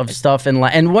of stuff in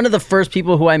life. And one of the first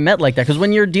people who I met like that, because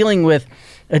when you're dealing with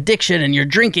addiction and you're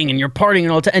drinking and you're partying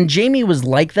and all the time, and Jamie was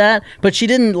like that, but she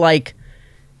didn't like,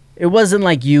 it wasn't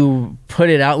like you put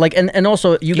it out like, and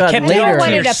also you got kept it I later. don't want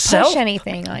to yourself? push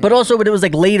anything on But you. also, but it was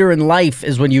like later in life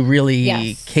is when you really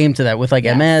Yes. came to that with like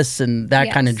Yes. MS, and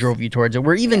that kind of Yes. drove you towards it.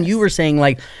 Where even you Yes. were saying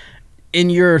like, in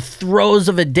your throes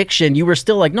of addiction, you were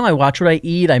still like, no, I watch what I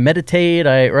eat, I meditate,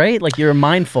 right? Like you're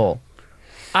mindful.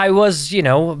 I was,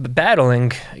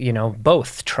 battling,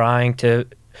 both, trying to,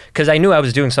 because I knew I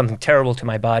was doing something terrible to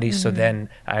my body. So then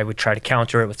I would try to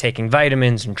counter it with taking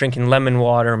vitamins and drinking lemon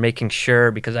water, making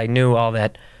sure, because I knew all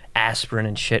that aspirin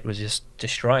and shit was just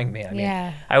destroying me. I mean,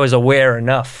 Yeah. I was aware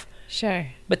enough. Sure.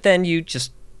 But then you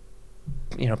just,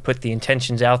 put the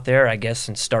intentions out there, I guess,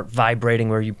 and start vibrating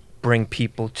where you bring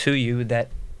people to you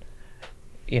that,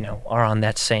 are on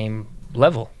that same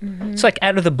level. It's like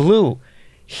out of the blue,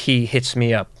 he hits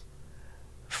me up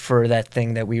for that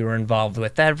thing that we were involved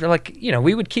with. That, like,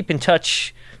 we would keep in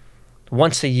touch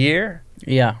once a year,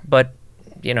 Yeah. but,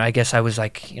 I guess I was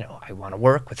like, I want to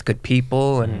work with good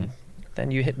people, and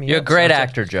then you hit me You're a up. great So it's like,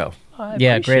 actor, Joe. I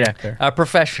Yeah, appreciate great it. actor. A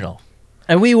professional.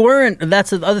 And we weren't,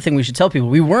 that's the other thing we should tell people.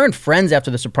 We weren't friends after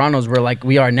The Sopranos were like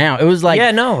we are now. It was like,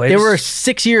 Yeah, no, there it's- were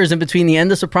 6 years in between the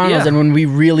end of Sopranos Yeah. and when we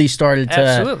really started to.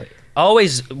 Absolutely.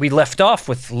 Always, we left off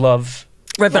with love.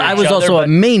 Right, but for I each was other, also a but-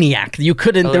 maniac. You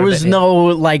couldn't, there little was bit, yeah. no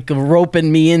like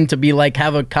roping me in to be like,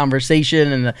 have a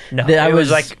conversation. And No, I it was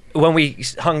like when we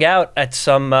hung out at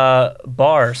some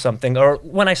bar or something, or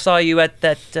when I saw you at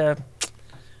that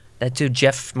dude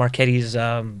Jeff Marchetti's.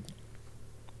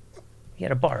 He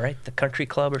had a bar, right? The Country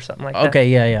Club or something like that. okay,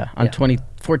 yeah. On Yeah.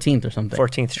 14th or something.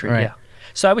 14th Street, Right. yeah.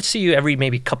 So I would see you every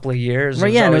maybe couple of years.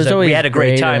 Right, yeah, and it was we always had a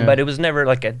great great, time, yeah. but it was never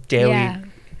like a daily Yeah.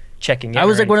 checking in. I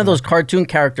was or like one of anything those cartoon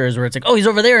characters where it's like, oh, he's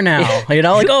over there now. Like,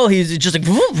 oh, he's just like,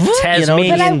 whoop, whoop,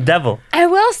 Tasmanian But I- devil. I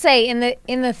will say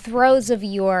in the throes of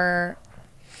your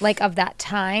of that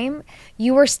time,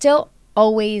 you were still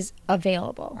always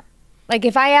available. Like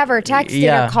if I ever texted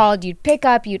Yeah. or called, you'd pick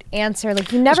up, you'd answer.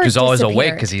 Like you never He's always awake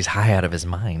disappeared. because he's high out of his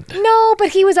mind. No, but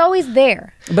he was always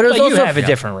there. But it was But also you have a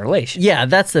different relation. Yeah,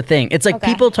 that's the thing. It's like Okay.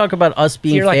 people talk about us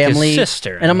being You're like his family,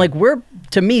 sister. and I'm like,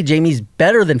 to me, Jamie's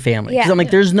better than family. Because Yeah. I'm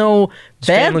like, there's no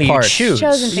bad family you parts. choose.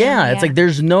 Chosen family, Yeah, it's like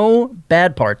there's no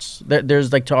bad parts.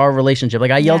 There's like to our relationship.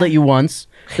 Like I yelled Yeah. at you once.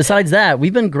 Besides that,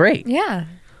 we've been great. Yeah,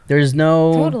 There's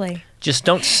no totally. Just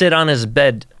don't sit on his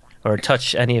bed or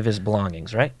touch any of his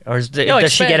belongings, right? Or No,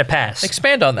 does she get a pass?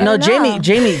 Expand on that. No, know.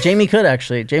 Jamie could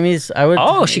actually. I would.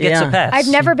 Oh, she gets a pass. I've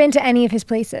never been to any of his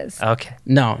places. Okay.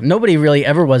 No, nobody really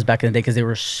ever was back in the day because they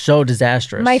were so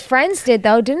disastrous. My friends did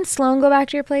though. Didn't Sloan go back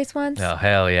to your place once? Oh,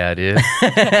 hell yeah, dude. No, they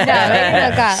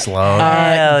didn't hook up. Sloan.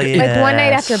 Hell yeah. Like one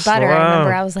night after Butter, I remember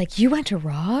Sloan. I was like, "You went to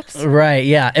Rob's?" Right,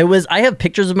 yeah. It was. I have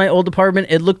pictures of my old apartment.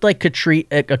 It looked like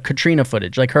Katrina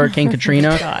footage, like Hurricane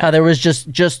Katrina. How there was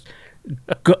just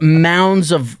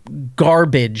mounds of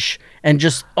garbage and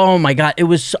just oh my god, it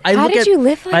was. How did you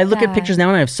live like I look at that? pictures now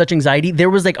and I have such anxiety. There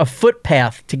was like a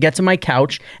footpath to get to my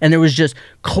couch, and there was just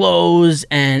clothes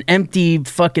and empty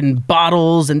fucking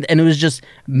bottles, and it was just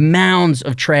mounds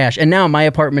of trash. And now my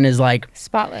apartment is like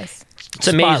Spotless. It's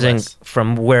amazing spotless.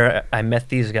 from where I met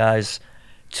these guys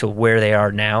to where they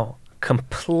are now.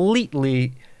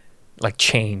 Completely, like,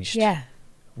 changed. Yeah.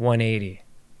 180.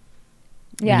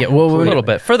 Yeah. well, A little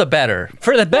bit. For the better.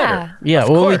 For the better. Yeah,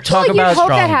 well, we course. talk Well, you about hope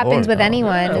that strong happens board. with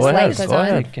anyone as Go life ahead, goes go on.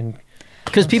 ahead. Can-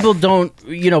 because people don't,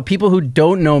 people who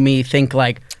don't know me think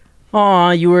like, oh,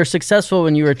 you were successful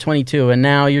when you were 22 and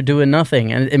now you're doing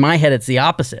nothing. And in my head, it's the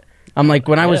opposite. I'm like,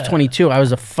 when I was 22, I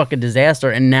was a fucking disaster,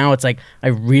 and now it's like I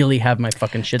really have my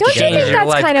fucking shit Don't you together. think Your that's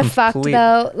life kind of fucked complete-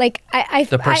 though? Like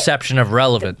The perception of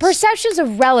relevance. perceptions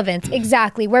of relevance,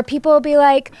 exactly. Where people will be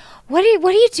like, what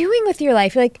are you doing with your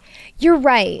life?" You're like, you're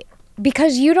right.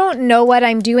 Because you don't know what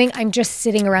I'm doing. I'm just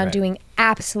sitting around doing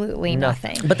absolutely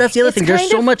nothing. But that's the other thing. There's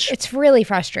so much. It's really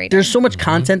frustrating. There's so much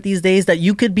content these days that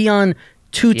you could be on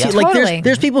two. Yeah. Like Totally.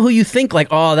 there's people who you think like,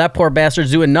 oh, that poor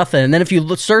bastard's doing nothing, and then if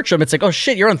you search them, it's like, oh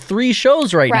shit, you're on 3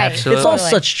 shows right now. Right. It's all Absolutely.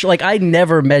 such like I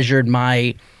never measured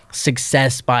my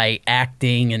success by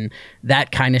acting and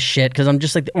that kind of shit because I'm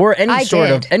just like, or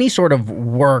any sort of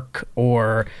work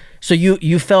or so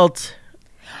you felt.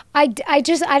 I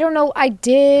don't know.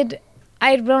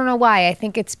 I don't know why. I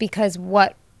think it's because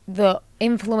what the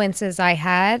influences I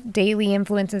had, daily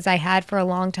influences I had for a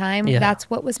long time, Yeah. that's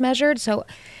what was measured. So,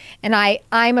 and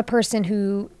I'm a person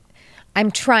who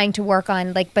I'm trying to work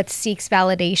on, like, but seeks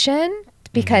validation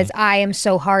because I am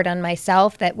so hard on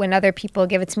myself that when other people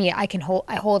give it to me, I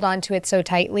hold on to it so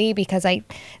tightly because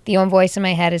the own voice in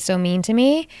my head is so mean to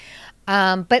me.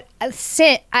 But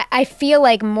I feel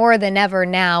like more than ever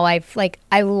now, I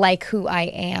like who I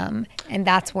am, and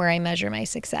that's where I measure my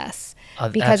success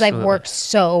because I've Absolutely. worked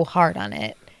so hard on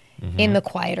it in the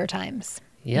quieter times.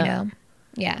 Yeah. You know?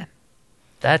 Yeah.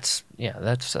 That's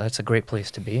a great place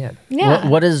to be in. Yeah.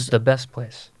 What is The best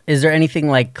place. Is there anything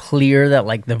like clear that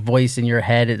like the voice in your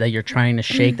head that you're trying to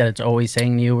shake that it's always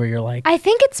saying to you where you're like, I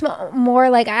think it's more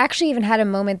like I actually even had a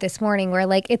moment this morning where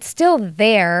like it's still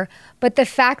there, but the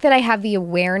fact that I have the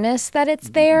awareness that it's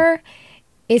there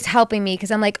is helping me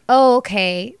because I'm like, oh,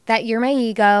 okay, that you're my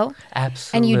ego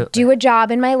Absolutely. and you do a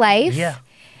job in my life. Yeah.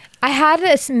 I had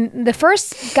the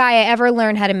first guy I ever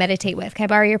learned how to meditate with. Can I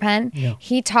borrow your pen? Yeah.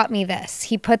 He taught me this.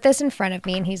 He put this in front of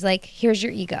me and he's like, here's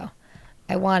your ego.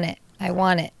 I want it. I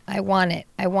want it. I want it.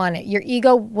 I want it. Your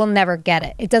ego will never get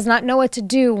it. It does not know what to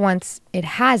do once it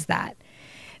has that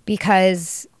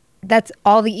because that's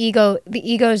all the ego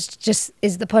is just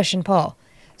is the push and pull.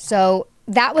 So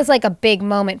that was like a big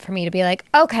moment for me to be like,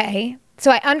 okay, so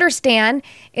I understand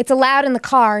it's allowed in the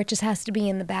car. It just has to be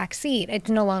in the back seat. It's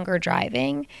no longer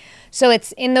driving. So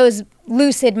it's in those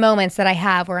lucid moments that I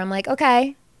have where I'm like,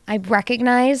 okay, I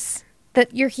recognize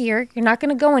that you're here. You're not going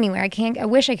to go anywhere. I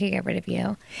wish I could get rid of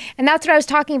you. And that's what I was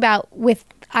talking about with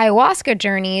ayahuasca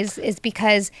journeys is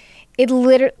because it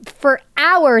literally, for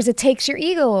hours, it takes your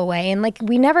ego away. And like,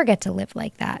 we never get to live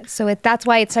like that. So that's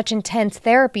why it's such intense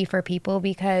therapy for people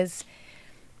because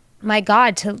my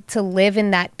God, to live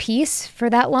in that peace for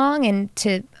that long and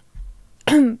to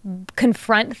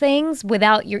confront things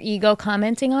without your ego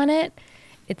commenting on it,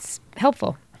 it's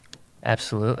helpful.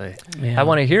 Absolutely. Yeah. I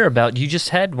want to hear about. You just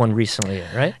had one recently,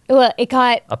 right? Well, it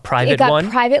got A private it got one?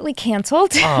 privately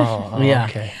canceled. Oh, yeah,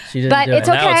 okay. she didn't But do it's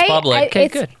it. okay. Now it's public. Okay,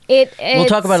 It's- good. We'll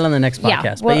talk about it on the next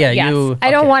podcast. well, But yeah, yes. you.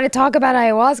 I don't okay. want to talk about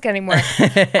ayahuasca anymore.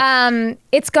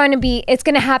 It's going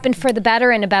to happen for the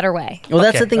better in a better way. Well,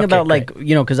 that's Okay, the thing okay, about great. like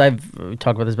because I've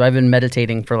talked about this, but I've been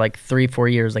meditating for like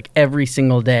 3-4 years, like every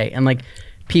single day, and like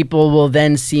people will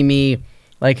then see me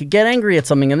like get angry at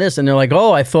something in this, and they're like,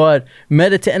 "Oh, I thought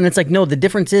meditate," and it's like, no. The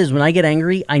difference is when I get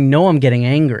angry, I know I'm getting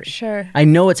angry. Sure. I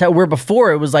know it's how. Where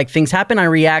before it was like things happen, I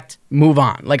react, move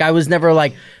on. Like I was never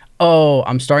like, "Oh,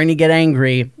 I'm starting to get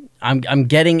angry. I'm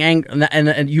getting angry,"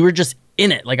 and you were just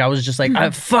in it. Like I was just like,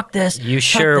 "Fuck this." You fuck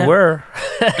sure that." were.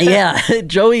 Yeah,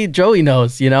 Joey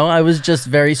knows, I was just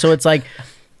very, so it's like,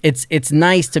 it's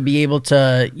nice to be able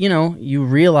to, you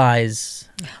realize.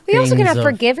 We also can have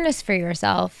forgiveness for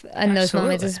yourself in those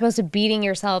moments, as opposed to beating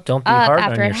yourself Don't be up hard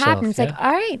after on it yourself, happens. It's like,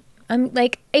 all right, I'm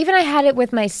like, even I had it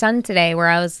with my son today, where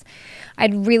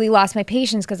I'd really lost my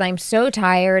patience because I'm so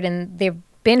tired, and they've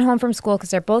been home from school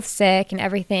because they're both sick and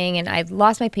everything, and I'd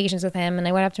lost my patience with him. And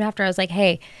I went up to him after. I was like,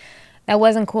 hey, that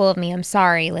wasn't cool of me. I'm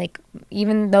sorry. Like,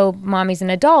 even though mommy's an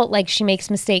adult, like, she makes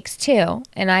mistakes too,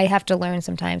 and I have to learn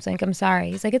sometimes. Like, I'm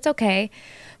sorry. He's like, it's okay,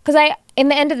 because in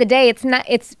the end of the day,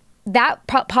 that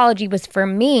apology was for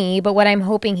me, but what I'm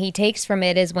hoping he takes from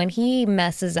it is when he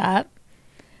messes up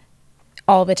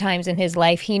all the times in his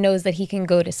life, he knows that he can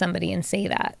go to somebody and say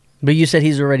that. But you said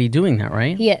he's already doing that,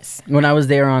 right? Yes. When I was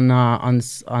there on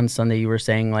Sunday, you were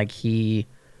saying like he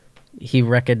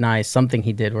recognized something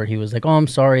he did where he was like, "Oh, I'm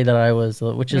sorry that I was,"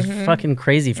 which is fucking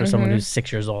crazy for someone who's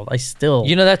 6 years old. I still,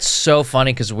 that's so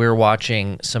funny because we're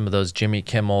watching some of those Jimmy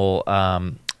Kimmel.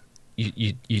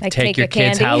 You like take your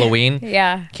kids' Halloween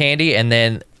candy, and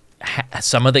then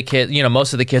some of the kids,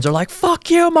 most of the kids are like,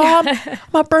 "Fuck you, Mom, I'm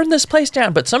gonna burn this place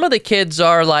down." But some of the kids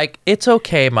are like, "It's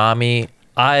okay, Mommy,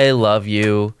 I love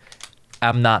you.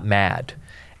 I'm not mad."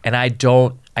 And I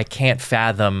can't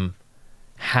fathom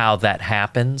how that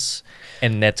happens.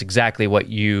 And that's exactly what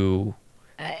you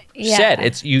said.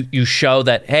 It's you show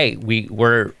that, hey,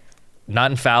 we're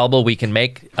not infallible. We can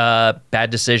make bad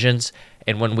decisions.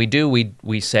 And when we do,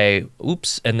 we say,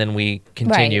 oops, and then we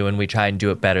continue and we try and do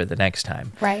it better the next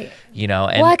time. Right.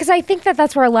 And well, because I think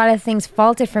that's where a lot of things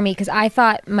faulted for me, because I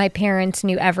thought my parents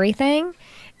knew everything.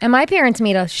 And my parents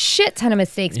made a shit ton of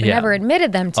mistakes, but never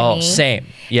admitted them to me. Oh, same.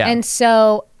 Yeah. And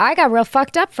so I got real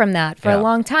fucked up from that for a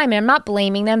long time. And I'm not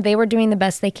blaming them. They were doing the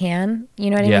best they can. You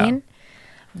know what I mean?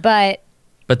 But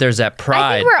there's that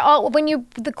pride. I think we're all,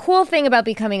 the cool thing about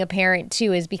becoming a parent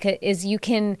too is you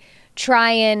can try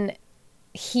and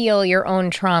heal your own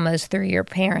traumas through your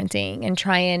parenting and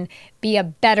try and be a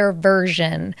better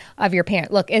version of your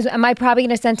parent. Look, am I probably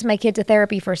going to send my kid to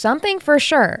therapy for something? For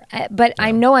sure. But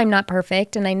I know I'm not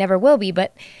perfect and I never will be,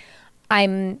 but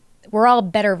we're all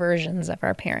better versions of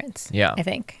our parents. Yeah. I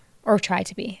think, or try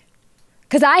to be.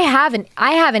 Cuz I have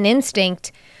an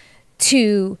instinct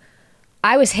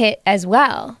I was hit as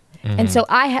well. And so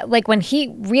like when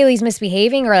he really is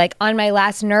misbehaving or like on my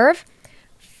last nerve,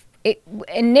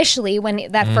 initially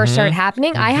when that first started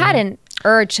happening, I had an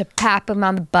urge to pap him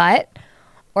on the butt,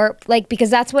 or like, because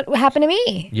that's what happened to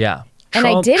me. Yeah. And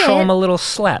I didn't. Show him a little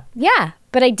slap. Yeah,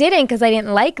 but I didn't because I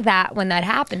didn't like that when that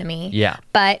happened to me. Yeah.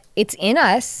 But it's in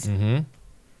us.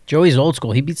 Joey's old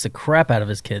school. He beats the crap out of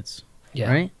his kids.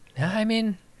 Yeah. Right? Yeah, I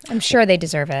mean, I'm sure they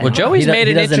deserve it. Well, Joey's made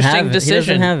an interesting decision. He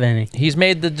doesn't have any. He's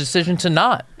made the decision to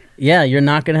not. Yeah, you're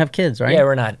not going to have kids, right? Yeah,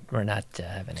 we're not having any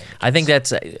kids. I think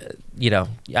that's,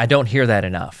 I don't hear that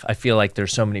enough. I feel like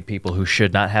there's so many people who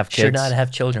should not have kids. Should not have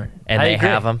children. And they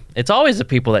have them. It's always the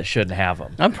people that shouldn't have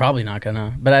them. I'm probably not going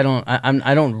to, but I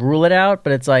don't rule it out,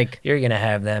 but it's like. You're going to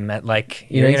have them at like,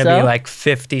 you're going to be like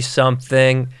 50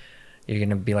 something. You're going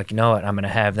to be like, you know what, I'm going to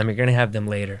have them. You're going to have them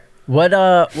later.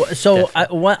 So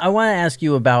I want to ask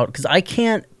you about, because I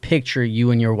can't picture you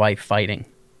and your wife fighting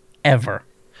ever.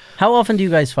 How often do you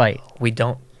guys fight? We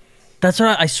don't. That's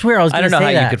what I swear I was going to say that. I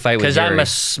don't know how you could fight with Jerry. Because I'm a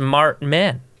smart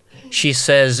man. She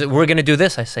says, we're going to do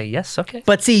this. I say, yes, okay.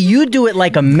 But see, you do it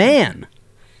like a man.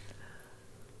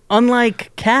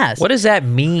 Unlike Cass. What does that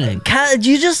mean? Cass,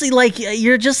 you're just like a,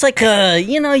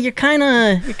 you're kind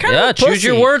of choose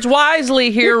your words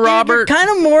wisely here, Robert. You're kind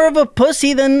of more of a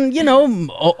pussy than,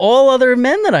 all other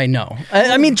men that I know.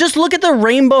 I mean, just look at the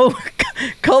rainbow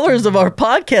colors of our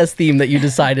podcast theme that you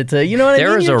decided to, you know what I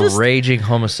mean? There is a raging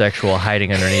homosexual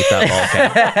hiding underneath that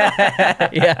ball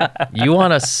cap. Yeah. You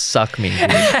want to suck me, dude.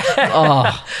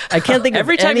 Oh, I can't think of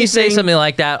Every time you say something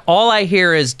like that, all I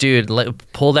hear is, dude,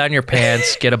 pull down your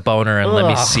pants, get a boner, and let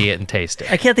me see it and taste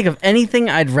it. I can't think of anything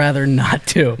I'd rather not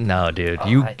do. No, dude.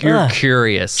 You're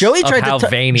curious. Joey tried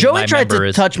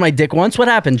to touch my dick once. What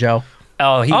happened, Joe?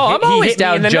 I'm always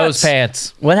down Joe's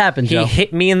pants. What happened, Joe? He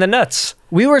hit me in the nuts.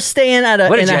 We were staying at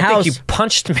in a house. I think you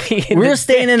punched me. We were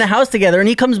staying in a house together, and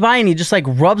he comes by and he just like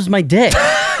rubs my dick.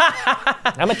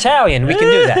 I'm Italian. We can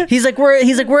do that. He's like,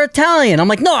 we're Italian. I'm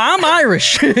like, no, I'm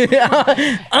Irish. I'm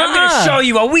gonna show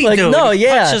you what we do. No, he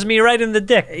punches me right in the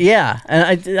dick. Yeah,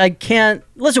 and I can't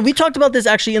listen. We talked about this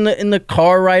actually in the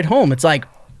car ride home. It's like,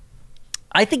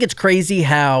 I think it's crazy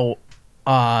how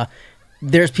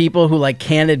there's people who like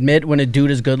can't admit when a dude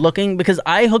is good looking, because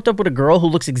I hooked up with a girl who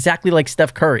looks exactly like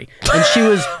Steph Curry, and she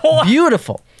was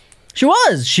beautiful.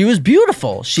 She was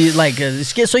beautiful. She like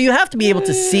so you have to be able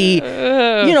to see,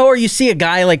 you know, or you see a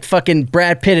guy like fucking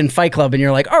Brad Pitt in Fight Club, and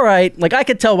you're like, all right, like I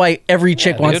could tell why every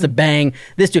chick wants to bang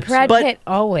this dude. Brad Pitt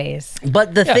always.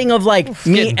 But the thing of like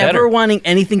me ever wanting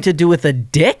anything to do with a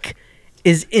dick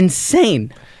is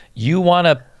insane. You want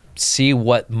to see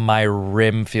what my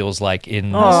rim feels like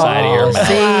in the side of your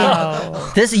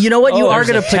mouth. This, you know what? You are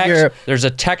gonna put your. There's a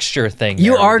texture thing.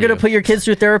 You are gonna put your kids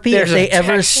through therapy if they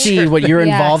ever see what you're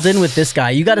involved in with this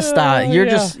guy. You got to stop.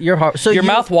 You're hard. So your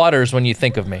mouth waters when you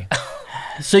think of me.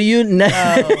 So you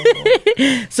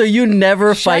so you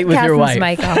never fight with your wife.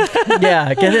 Mic off.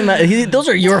 Yeah, get him. Those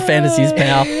are your fantasies,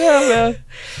 pal. Yeah, man.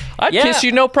 I'd kiss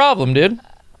you no problem, dude.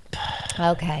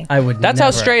 Okay. I would. That's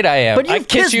how straight I am. But I'd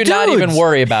kiss you, not even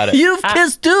worry about it. You've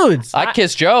kissed dudes. I'd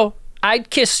kiss Joe. I'd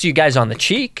kiss you guys on the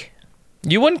cheek.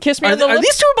 You wouldn't kiss me on the Are lips?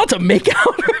 these two about to make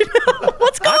out right now?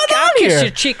 What's going on I'll here? kiss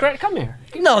your cheek, right? Come here.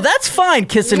 No, that's fine,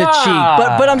 kissing a cheek.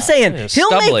 But I'm saying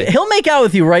he'll make out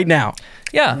with you right now.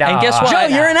 Yeah. Nah. And guess what? Joe,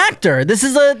 you're an actor. This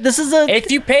is a.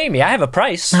 If you pay me, I have a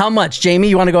price. How much, Jamie?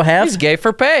 You want to go half? He's gay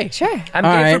for pay. Sure. I'm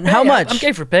All gay right, for pay. how much? I'm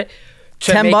gay for pay.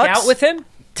 To $10? make out with him?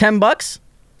 $10?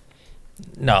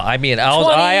 No, I mean,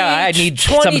 I need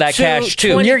some of that cash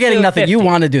too. You're getting nothing. You 22.50.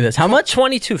 want to do this? How much?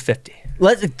 $22.50.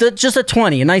 Let's just a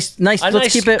 20. A nice.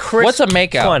 Let's keep it. crisp What's a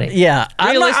makeout? 20. Yeah,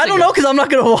 I don't know because I'm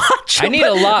not going to watch. I need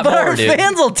a lot but more, our dude.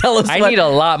 fans will tell us. I need a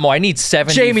lot more. I need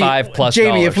 75 plus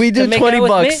Jamie, dollars. if we do To make 20 out with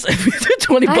bucks, me? if we do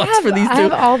 20 bucks for these I two,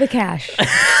 have all the cash.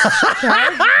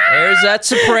 There's that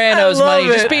Sopranos I love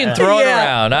money just it. being thrown Yeah.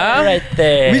 around, huh? Right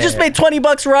there. we just made 20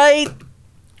 bucks right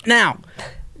now.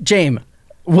 James,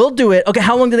 we'll do it. Okay,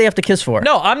 how long do they have to kiss for?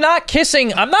 No, I'm not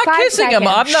kissing. I'm not 5 kissing him.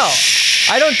 seconds.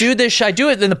 I don't do this. I do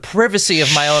it in the privacy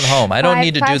of my own home. I don't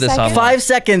need to do this online. 5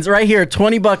 seconds right here.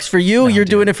 20 bucks for you. You're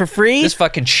doing it for free. This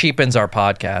fucking cheapens our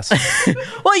podcast.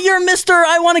 Well, you're Mr.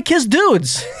 I want to kiss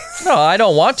dudes. No, I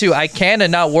don't want to. I can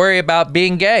and not worry about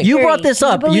being gay. You brought this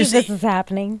up. You You this is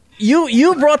happening.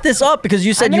 you brought this up because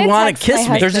you said I'm you gonna want to text kiss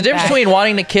my me. There's a difference between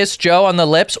wanting to kiss Joe on the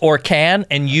lips or can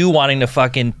and you wanting to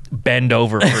fucking bend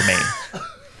over for me.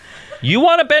 You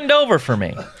want to bend over for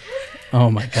me. Oh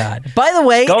my god. By the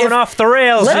way, Going off the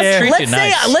rails here. treat you let's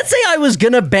nice. say I was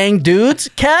gonna bang dudes,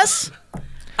 Cass.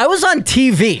 I was on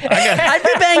TV. I'd be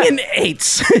banging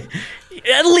eights.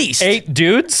 At least 8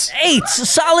 dudes? eights,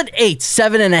 solid eights,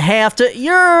 7.5 to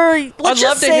let's love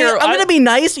just to say hear- I'm gonna be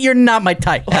nice. You're not my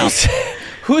type, pal.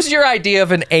 Who's your idea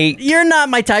of an 8? You're not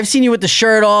my type. I've seen you with the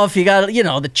shirt off. You got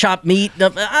the chopped meat.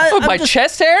 With my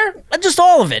chest hair? Just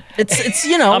all of it. It's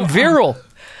I'm virile.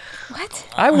 What?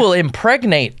 I will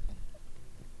impregnate.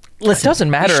 It doesn't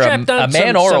matter Strapped a on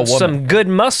man or a woman. Some good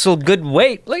muscle, good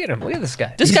weight. Look at him. Look at this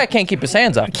guy. This guy can't keep his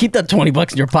hands up. Keep that 20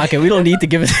 bucks in your pocket. We don't need to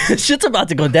give it. Shit's about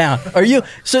to go down.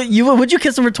 Would you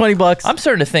kiss him for 20 bucks? I'm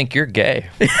starting to think you're gay.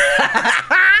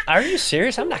 Are you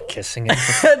serious? I'm not kissing him.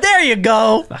 There you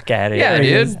go. Fuck out of Yeah,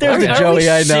 here. dude. There's the Are Joey we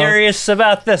I know. serious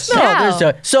about this? No, No. there's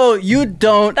Joey. So you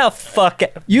don't No, fuck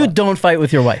it. don't fight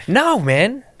with your wife. No,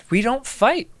 man. We don't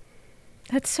fight.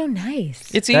 That's so nice.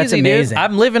 It's That's easy, amazing. dude.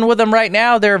 I'm living with them right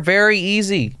now. They're very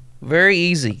easy. Very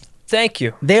easy. Thank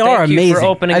you. They Thank are you amazing. For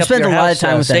opening I've up spent your a lot of house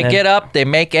time with to us, They man. get up, they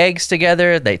make eggs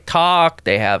together, they talk,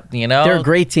 they have, They're a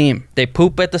great team. they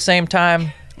poop at the same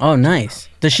time. Oh, nice.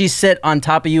 Does she sit on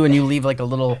top of you and you leave like a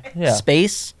little Yeah.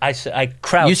 space? I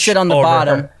crouch. You sit on the over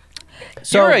bottom. her.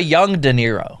 So, You're a young De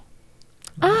Niro.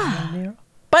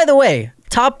 by the way,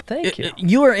 Thank you.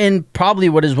 You are in probably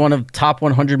what is one of top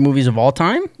 100 movies of all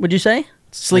time. Would you say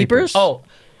Sleepers? Oh,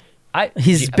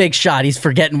 He's a big shot. He's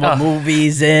forgetting what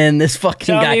movie's in. This fucking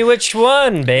tell guy. me which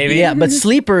one, baby. Yeah, but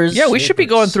Sleepers. Yeah, we should be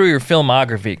going through your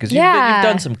filmography because you've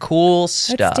done some cool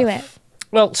stuff. Let's do it.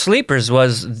 Well, Sleepers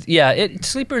was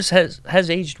Sleepers has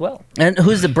aged well. And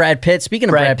who's the Brad Pitt? Speaking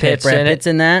of Brad Pitt, Pitt's Brad in it. Pitt's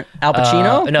in that. Al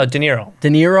Pacino? No, De Niro. De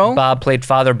Niro? Bob played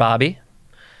Father Bobby.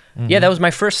 Yeah, that was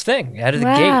my first thing out of the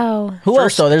gate. Wow. Who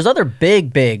else though? There's other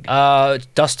big.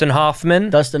 Dustin Hoffman.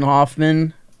 Dustin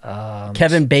Hoffman.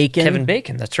 Kevin Bacon. Kevin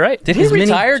Bacon, that's right. Did he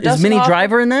retire? Is Dustin Minnie Hoffman?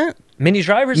 Driver in that? Minnie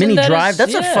Driver's Minnie in that? Drive.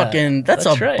 That's a fucking. That's a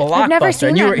right. blockbuster. I've never seen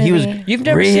and that he was. movie. You've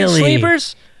never Really? seen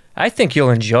Sleepers? I think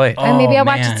you'll enjoy it. Oh, Maybe I'll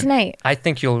watch man. it tonight. I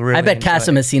think you'll really I bet enjoy Kassem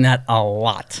it. has seen that a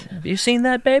lot. Have you seen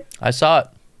that, babe? I saw it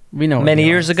We know what Many he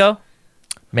years likes. ago?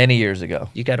 many years ago.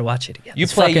 You got to watch it again. You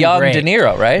It's play fucking young great. De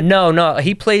Niro, right? No,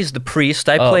 he plays the priest.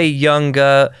 I play young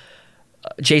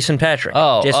Jason Patrick.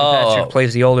 Jason Patrick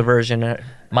plays the older version.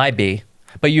 Might be.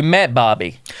 But you met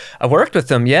Bobby. I worked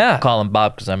with him, yeah. Call him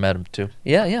Bob because I met him too.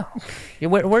 Yeah.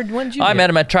 When did you I meet met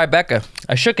him at Tribeca.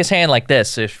 I shook his hand like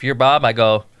this. If you're Bob, I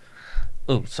go,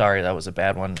 ooh, sorry, that was a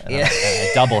bad one. And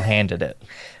I double-handed it.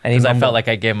 And he Because I mumbled. felt like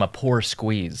I gave him a poor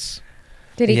squeeze.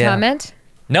 Did he comment?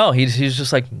 No, he's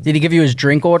just like. Did he give you his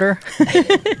drink order?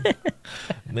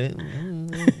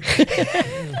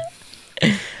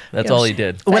 That's all he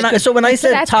did. When I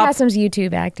said that's top, Kassem's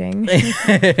YouTube acting.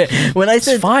 when I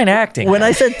said It's fine acting. when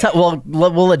I said top, well,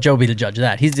 we'll let Joe be the judge of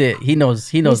that. He knows.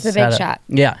 He's the big how to- shot.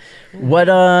 Yeah. What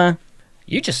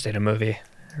You just did a movie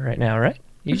right now, right?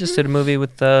 You just did a movie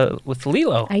with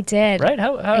Lilo. I did. Right?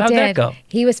 How'd that go?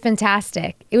 He was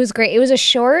fantastic. It was great. It was a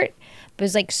short, but it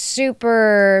was like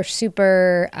super,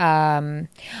 super.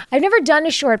 I've never done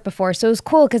a short before, so it was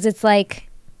cool because it's like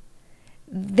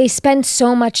they spend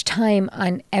so much time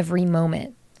on every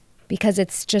moment because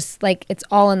it's just like it's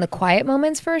all in the quiet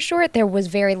moments for a short. There was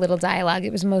very little dialogue.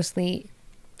 It was mostly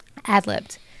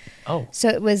ad-libbed. Oh, So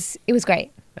it was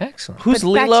great. excellent. Who's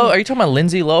But back Lilo? to- Are you talking about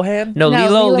Lindsay Lohan? No, No,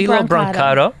 Lilo Lilo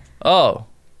Brancato. Oh,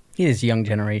 he is young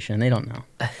generation. They don't know.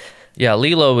 yeah.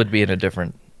 Lilo would be in a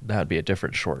different. That would be a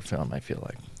different short film. I feel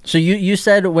like. So you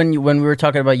said when we were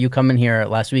talking about you coming here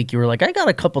last week, you were like, I got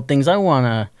a couple things I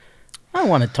wanna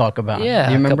talk about. Yeah,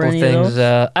 Do you remember a couple any things. of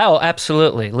those? Oh,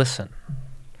 absolutely. Listen,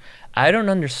 I don't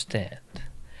understand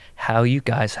how you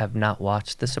guys have not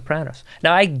watched The Sopranos.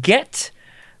 Now, I get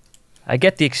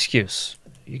the excuse.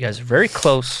 You guys are very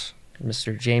close.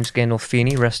 Mr. James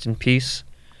Gandolfini, rest in peace.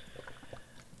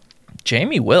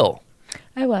 Jamie will.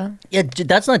 I will. Yeah,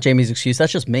 that's not Jamie's excuse.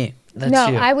 That's just me. That's No,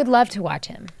 you. I would love to watch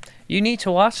him. You need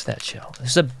to watch that show.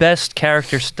 It's the best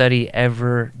character study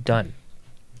ever done.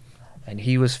 And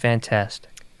he was fantastic.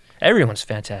 Everyone's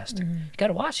fantastic. You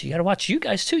gotta watch it. You gotta watch you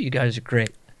guys too. You guys are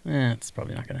great. It's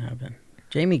probably not gonna happen.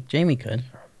 Jamie could.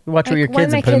 You watch with Like, your when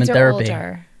kids my and put them in kids are therapy.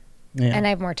 older Yeah. and I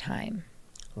have more time.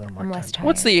 A little more I'm time. less tired.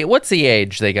 What's the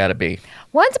age they got to be?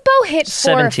 Once Bo hit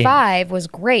 4 or 17. 5 was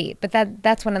great, but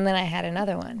that's when and then I had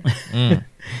another one. Mm-hmm.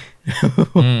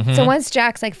 So once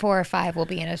Jack's like 4 or 5, we'll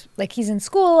be in he's in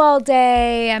school all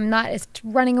day. I'm not as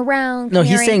running around. No,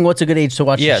 he's carrying- saying what's a good age to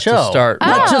watch Yeah, the to show. start.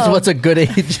 Not just Oh. what's a good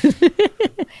age.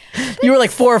 You were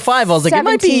like 4 or 5. I was like,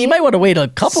 17? you might want to wait a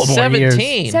couple more years.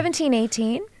 17. 17,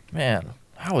 18. Man,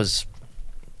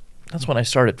 that's when I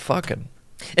started fucking.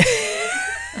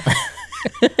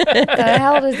 The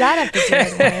hell does that have to do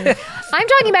with it? I'm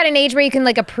talking about an age where you can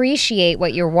like appreciate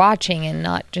what you're watching and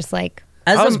not just like.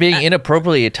 I was being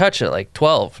inappropriately touched at like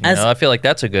 12. You As- know, I feel like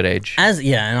that's a good age.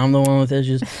 And I'm the one with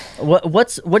issues.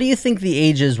 What do you think the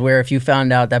age is where if you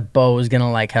found out that Bo was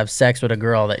gonna like have sex with a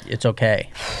girl that it's okay?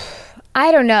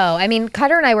 I don't know. I mean,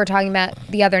 Cutter and I were talking about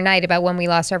the other night about when we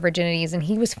lost our virginities, and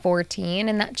he was 14,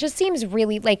 and that just seems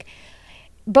really like.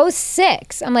 Bo's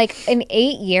 6. I'm like, in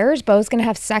 8 years, Bo's gonna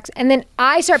have sex, and then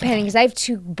I start panicking because I have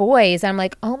 2 boys. And I'm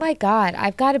like, oh my god,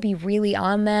 I've got to be really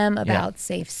on them about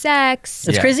safe sex.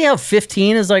 It's Yeah. crazy how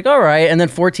 15 is like all right, and then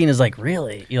 14 is like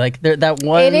really. You like that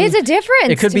one. It is a difference.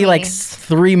 It could to be me. like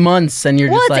 3 months, and you're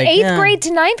Well, just it's like 8th yeah. grade to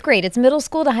 9th grade. It's middle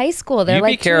school to high school. They're You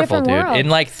like be careful, two dude. different worlds. In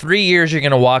like 3 years, you're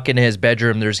gonna walk into his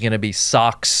bedroom. There's gonna be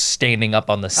socks standing up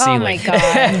on the oh my ceiling.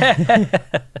 god,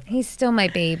 he's still my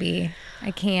baby. I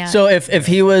can't. So if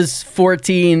he was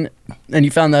 14 and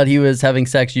you found out he was having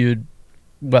sex, you'd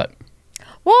what?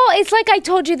 well, it's like I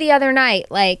told you the other night.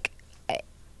 Like,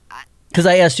 Because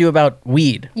I asked you about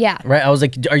weed. Yeah. Right. I was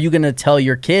like, are you gonna tell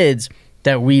your kids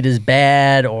that weed is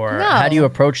bad, or No. how do you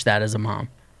approach that as a mom?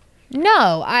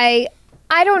 no, I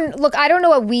don't look. I don't know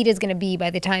what weed is going to be by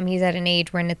the time he's at an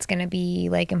age when it's going to be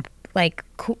like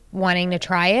wanting to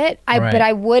try it. Right. But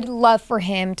I would love for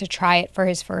him to try it for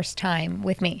his first time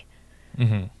with me,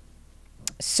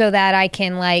 so that I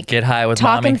can like Get high with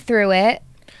talk mommy. him through it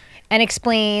and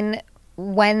explain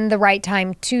when the right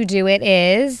time to do it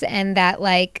is, and that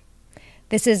like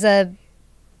this is a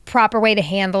proper way to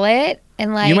handle it.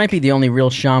 And like You might be the only real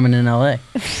shaman in LA.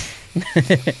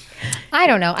 I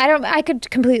don't know. I could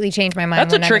completely change my mind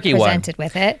That's a when tricky I'm one. presented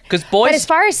with it. 'Cause boys- But as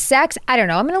far as sex, I don't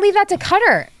know. I'm going to leave that to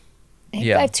Cutter.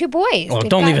 Yeah. I have 2 boys. Well, They've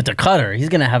don't got- leave it to Cutter. He's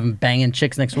gonna have him banging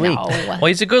chicks next week. No. Well,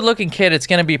 he's a good-looking kid. It's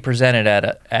gonna be presented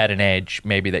at an age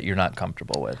maybe that you're not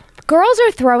comfortable with. Girls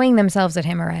are throwing themselves at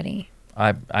him already.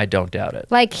 I don't doubt it.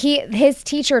 Like his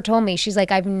teacher told me, she's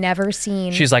like, I've never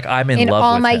seen. She's like, I'm in love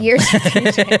all with my him. years of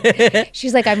teaching.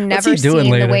 She's like, I've never he doing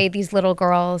seen later? the way these little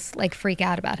girls like freak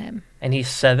out about him. And he's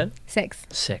 7? 6.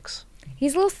 6.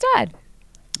 He's a little stud.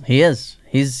 He is.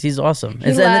 He's awesome. He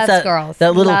and loves that, girls.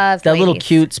 That little Loves little ladies.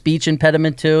 cute speech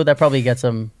impediment too. That probably gets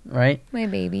him right. My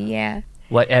baby, yeah.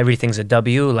 What, everything's a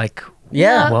W? Like,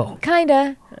 Yeah. Whoa.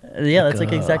 Kinda. Yeah, that's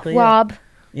like exactly it. Wob.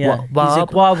 Yeah. Wob. He's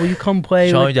like, Wob, will you come play?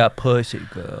 Show me with-" that pussy,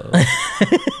 girl.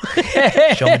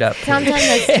 Show me that pussy.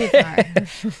 Sometimes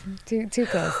that's too far. too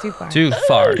close, too far. Too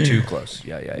far, too close.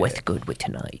 Yeah. What's good with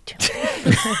tonight?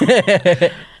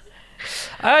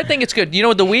 I think it's good. You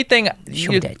know, the weed thing,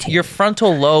 your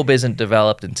frontal lobe isn't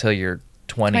developed until you're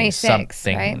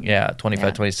 20-something. Right? Yeah,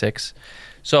 25, 26.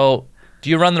 So do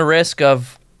you run the risk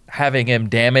of having him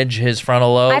damage his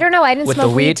frontal lobe? I don't know. I didn't With smoke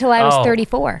the weed weed? till I was Oh.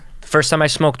 34. The first time I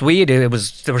smoked weed, there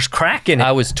was crack in it.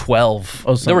 I was 12.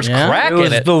 Oh, there was yeah? crack It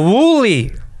was in it. the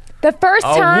woolly. The first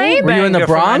time? Were you in the Banger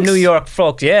from Bronx? New York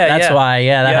folks, yeah, That's yeah. why,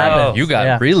 yeah, that Yo, happened. You got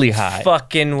Yeah. really high.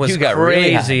 Fucking was You got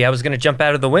really crazy. I was gonna jump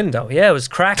out of the window. Yeah, it was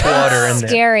crack water in there.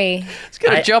 Scary. It's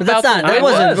gonna jump But out. that's not- the it window.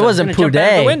 wasn't- it wasn't I was gonna jump out of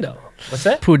Poudet. the window. What's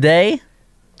that? Poudet?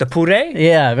 The Poudet?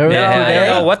 Yeah, remember Yeah, No, the I don't Poudet?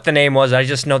 know what the name was. I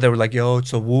just know they were like, yo,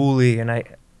 it's a woolly. And I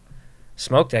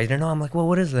smoked it. I didn't know. I'm like, well,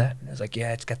 what is that? And I was like,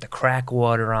 yeah, it's got the crack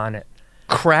water on it.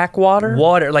 Crack water?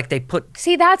 Water, like they put.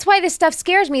 See, that's why this stuff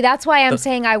scares me. That's why I'm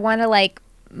saying I want to like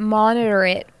monitor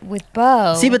it with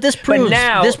Bo. See, but this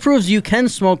proves you can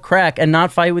smoke crack and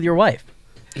not fight with your wife,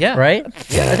 Yeah. right?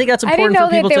 I think that's I didn't important know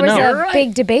for that people there to was know. a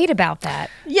big debate about that.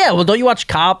 Yeah, well, don't you watch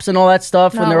Cops and all that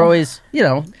stuff when they're No. always,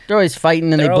 they're always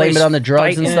fighting and They're they blame it always on the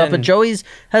drugs and fighting stuff. But and- Joey's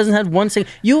hasn't had one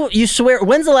single. You swear?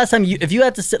 When's the last time if you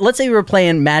had to sit? Let's say we were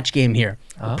playing match game here.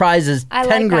 The prize is I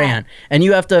 10 like grand, and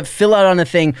you have to fill out on a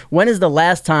thing. When is the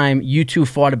last time you two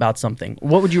fought about something?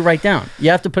 What would you write down? You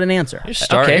have to put an answer. You're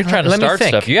Okay, trying to let me start think.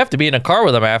 stuff. You have to be in a car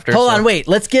with him after. Hold so- on, wait.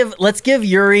 Let's give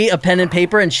Yuri a pen and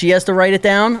paper, and she has to write it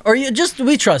down. Or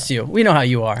we trust you. We know how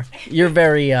you are. You're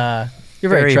very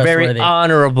Very, trustworthy. very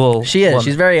honorable. She is. woman.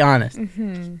 She's very honest.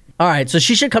 Mm-hmm. All right, so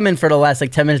she should come in for the last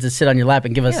 10 minutes to sit on your lap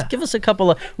and give us a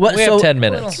couple of what. We have 10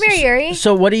 minutes. Come here, Yuri.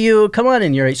 So what do you? Come on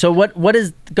in, Yuri. So what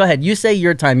is? Go ahead. You say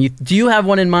your time. Do you have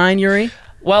one in mind, Yuri?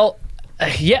 Well,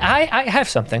 yeah, I have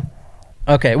something.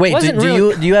 Okay. Wait. Wasn't Do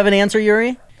really- you have an answer,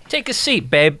 Yuri? Take a seat,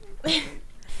 babe.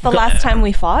 The last time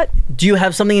we fought? Do you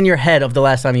have something in your head of the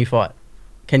last time you fought?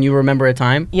 Can you remember a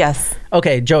time? Yes.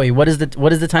 Okay, Joey. What is the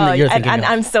time that you're thinking and of?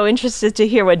 I'm so interested to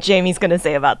hear what Jamie's going to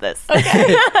say about this.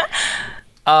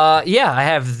 Yeah, I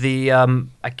have the.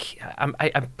 I'm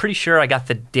pretty sure I got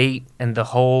the date and the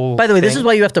whole. By the way, this thing. is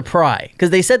why you have to pry, because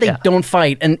they said they Yeah. don't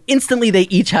fight, and instantly they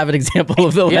each have an example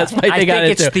of the Yeah, last fight I they got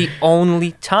think into. it's the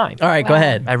only time. All right, go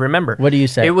ahead. I remember. What do you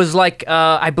say? It was like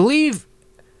I believe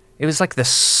it was like the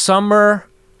summer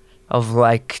of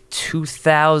like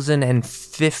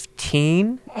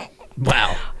 2015.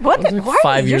 Wow. What? Why?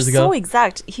 5 years You're ago. so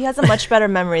exact. He has a much better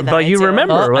memory than I But you do.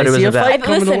 remember Oh, what I it was see a about. fight.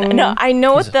 Listen, no, I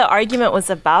know what the argument was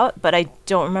about, but I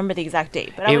don't remember the exact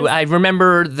date. But I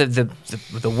remember the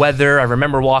weather. I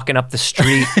remember walking up the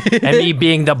street and me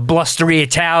being the blustery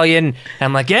Italian.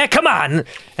 I'm like, yeah, come on.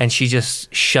 And she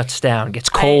just shuts down, gets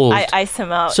cold. I ice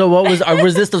him out. So what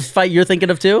was this the fight you're thinking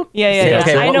of too? Yeah.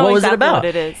 Okay, I what know was it exactly about? what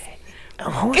it is.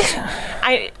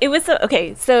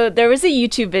 Okay. So there was a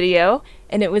YouTube video,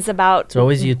 and it was about It's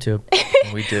always YouTube.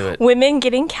 We do it. women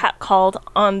getting catcalled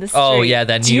on the street. Oh, yeah,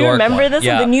 that New Do you York remember one. this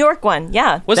Yeah. one? The New York one.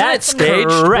 Yeah. Wasn't That's it staged?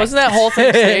 correct. Wasn't that whole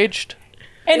thing staged?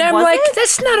 and I'm was like, it?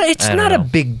 that's not. It's I don't not a know.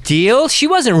 big deal. She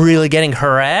wasn't really getting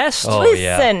harassed. Oh,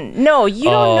 yeah. Listen, no, you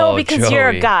don't know Oh, because you're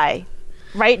a Joey. guy.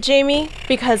 Right, Jamie?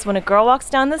 Because when a girl walks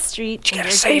down the street, You and gotta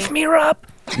you're save getting- me, Rob.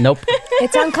 Nope.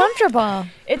 It's uncomfortable.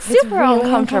 It's super really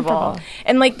uncomfortable. uncomfortable.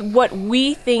 And like what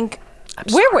we think.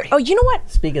 Oh, you know what?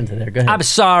 Speak into there. Go ahead. I'm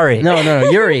sorry. No,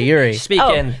 Yuri.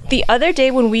 Speaking. Oh, the other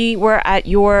day when we were at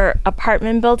your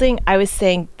apartment building, I was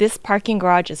saying this parking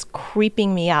garage is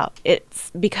creeping me out.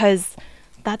 It's because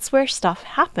that's where stuff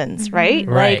happens, right?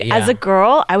 Right, Like yeah. as a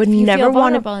girl, I would You never feel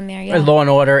want vulnerable to. in there, Or yeah. Law and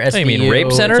Order, SVU. you mean rape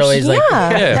it's centers? always like,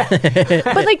 Yeah. Yeah.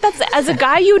 But like that's as a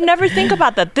guy, you would never think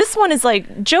about that. This one is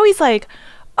like Joey's like,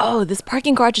 oh, this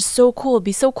parking garage is so cool. It'd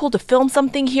be so cool to film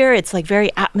something here. It's like very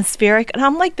atmospheric. And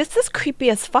I'm like, this is creepy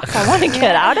as fuck. I want to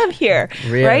get out of here.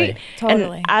 Really? Right?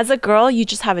 Totally. And as a girl, you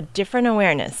just have a different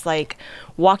awareness. Like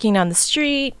walking down the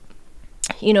street,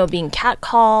 you know, being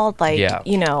catcalled, like, Yeah.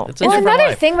 you know. It's a Well, different another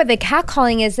life. thing with the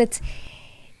catcalling is it's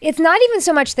not even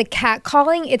so much the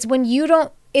catcalling. It's when you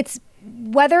don't. It's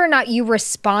whether or not you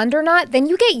respond or not. Then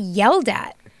you get yelled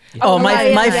at. Oh,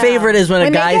 my favorite is when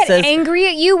a guy they get says, angry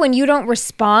at you when you don't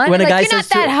respond. When a like, guy you're says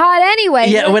not that to- hot anyway. yeah,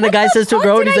 You're like, when a what guy the says to a fuck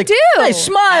girl, did he's I like, do? hey,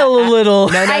 smile a little.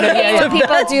 I hate when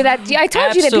people do that. I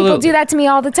told you that people Absolutely. do that to me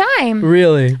all the time.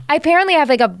 Really? I apparently have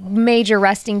like a major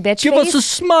resting bitch Give face. us a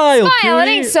smile. Smile, it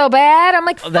Cutie. ain't so bad. I'm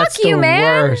like, fuck That's you, the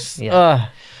man. worst. Yeah. Ugh.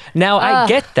 Now I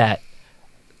get that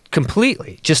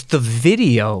completely. Just the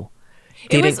video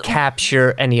didn't was-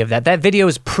 capture any of that. That video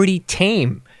is pretty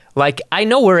tame. Like I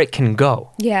know where it can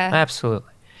go. Yeah. Absolutely.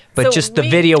 But So just the we-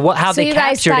 video, how So they you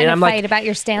guys captured got it, in a I'm fight like, about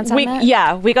your stance on that?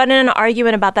 Yeah, we got in an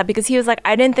argument about that because he was like,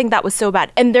 I didn't think that was so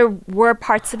bad. And there were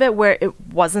parts of it where it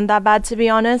wasn't that bad, to be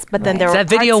honest. But then there were that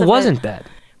video parts of it wasn't bad.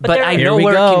 But I know we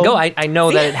where go. it can go. I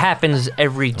know that it happens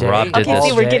every day. Rob did Okay, this.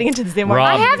 see, we're getting into the same one.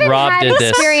 Rob- I haven't had did this.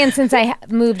 experience since I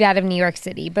moved out of New York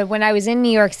City, but when I was in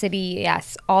New York City,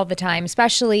 yes, all the time,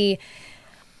 especially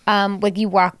like you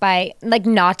walk by, like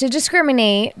not to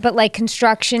discriminate, but like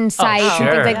construction sites and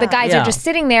sure. things like the guys Yeah. are just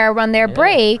sitting there on their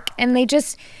break and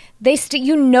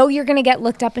you know you're gonna get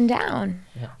looked up and down.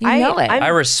 You know it. I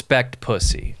respect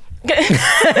pussy.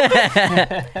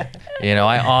 You know,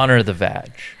 I honor the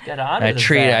vag. Gotta honor I the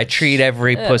treat vag.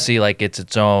 every pussy like it's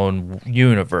its own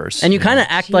universe. And you kind of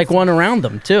act like one around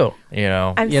them too. you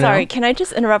know. I'm you sorry. know? Can I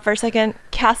just interrupt for a second?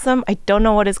 Kassem, I don't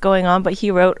know what is going on, but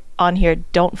he wrote on here,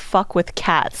 "Don't fuck with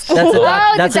cats." That's a,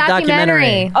 Oh, that's the a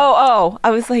documentary. Oh, I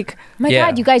was like, My Yeah.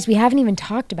 God, you guys, we haven't even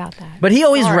talked about that. But he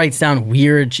always writes down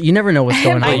weird. You never know what's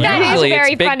going But on. that is Usually it's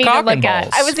very big funny to cock and look at.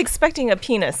 balls. I was expecting a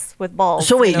penis with balls.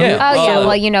 So wait, you know? you- Oh, yeah, Oh.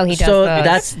 well, you know he does So those.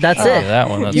 that's Oh, it. that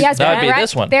one. Yes, That would be right?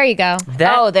 this one. There you go.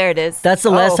 Oh, there it is. That's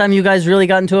the last time you guys really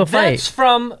got into a fight. That's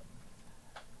from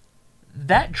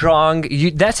that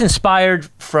drawing. That's inspired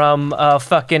from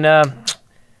fucking American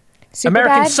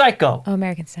Superbad? Psycho. Oh,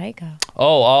 American Psycho.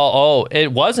 Oh,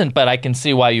 it wasn't, but I can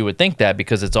see why you would think that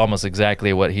because it's almost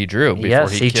exactly what he drew. Before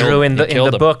Yes, he drew in the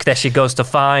killed him. book that she goes to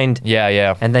find,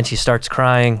 Yeah. and then she starts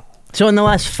crying. So in the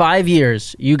last 5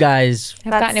 years, you guys.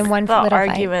 I've gotten in one the little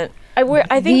argument.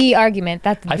 I think the argument.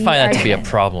 That's I the find that to be a argument.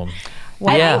 problem.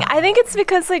 I think it's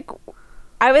because like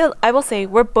I will say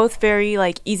we're both very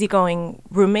like easygoing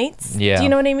roommates. Yeah. Do you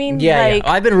know what I mean? Yeah, Like,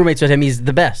 I've been roommates with him. He's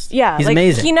the best. yeah, he's like,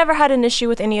 amazing. He never had an issue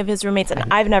with any of his roommates, and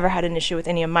I've never had an issue with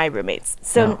any of my roommates.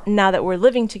 So now that we're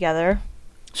living together,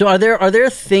 So are there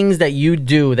things that you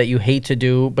do that you hate to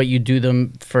do, but you do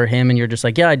them for him, and you're just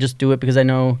like, yeah, I just do it because I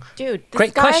know dude, this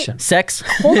Great guy, question. sex.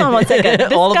 Hold on one second.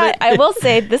 This All of guy, it? I will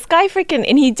say, this guy freaking,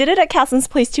 and he did it at Kassem's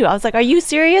place too. I was like, are you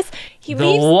serious? He The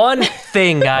leaves. one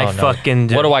thing I Oh, no. fucking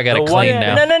do. What do I gotta The clean one-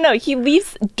 now? No. He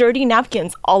leaves dirty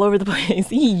napkins all over the place.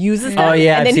 He uses them Oh,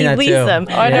 yeah, and I've then seen he that leaves too. them.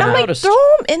 Oh, I And never I'm like, noticed. throw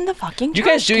them in the fucking You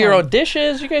guys trash do your can. own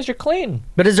dishes. You guys are clean.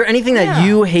 But is there anything that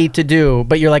you hate to do,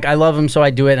 but you're like, I love him, so I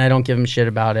do it, and I don't give him shit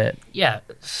about it? Yeah,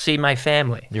 see my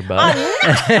family. Your butt.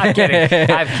 I'm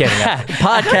kidding. I'm kidding.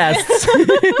 Podcasts.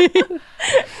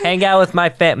 Hang out with my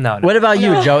fam. No. What about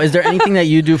you, Joe? Is there anything that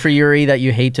you do for Yuri that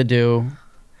you hate to do?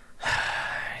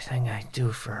 Anything I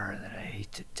do for her that I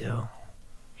hate to do?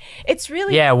 It's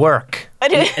really Yeah, work.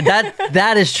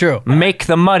 That is true. Make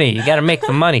the money. You got to make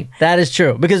the money. That is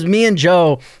true. Because me and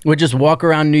Joe would just walk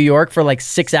around New York for like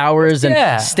 6 hours and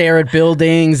Yeah. stare at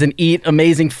buildings and eat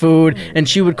amazing food. And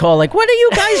she would call like, "What are you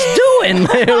guys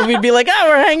doing?" We'd be like, "Oh,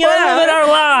 we're hanging out." Living our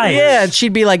lives. Yeah, and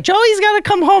she'd be like, "Joey's got to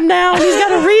come home now. He's got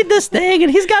to read this thing,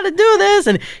 and he's got to do this."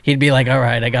 And he'd be like, "All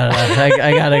right, I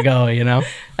gotta go. You know,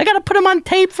 I gotta put him on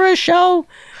tape for a show."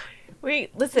 we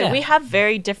listen. Yeah. We have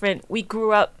very different. We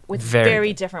grew up with Very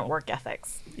very different work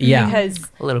ethics. Yeah. because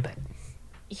A little bit.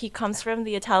 he comes from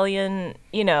the Italian.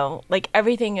 You know, like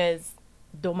everything is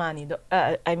domani.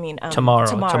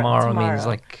 Tomorrow means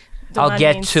like I'll Domani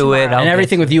get means to it. tomorrow. I'll And get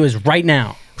everything to with you is right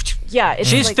now. Yeah, it's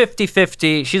She's like,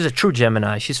 50-50. She's a true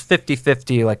Gemini. She's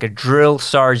 50-50, like a drill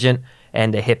sergeant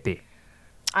and a hippie.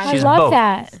 I She's love both.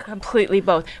 that. completely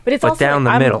both. But it's But also down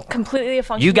like, the I'm middle. completely a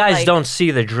function. You guys like, don't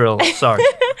see the drill sergeant.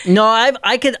 No,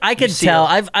 I could see tell.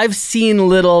 it. I've seen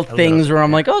little things where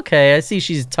I'm like, okay, I see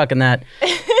she's tucking that,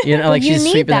 you know, like you she's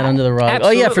need sweeping that that. under the rug. Oh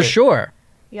yeah, for Absolutely. sure.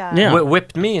 Yeah. Yeah.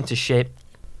 Whipped me into shape.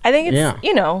 I think it's Yeah.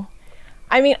 you know,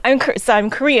 I mean I'm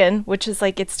Korean, which is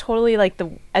like it's totally like the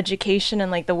education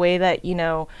and like the way that you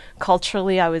know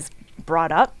culturally I was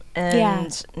brought up,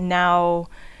 and now,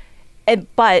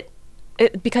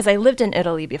 because I lived in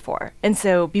Italy before, and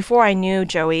so before I knew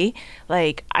Joey,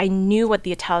 like I knew what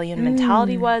the Italian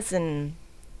mentality was and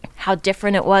how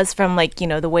different it was from like you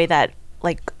know the way that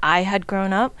like I had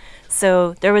grown up.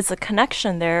 So there was a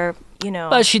connection there, you know.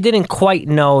 But she didn't quite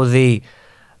know the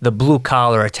blue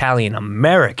collar Italian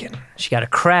American. She got a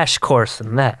crash course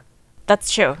in that.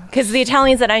 That's true. Because the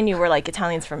Italians that I knew were like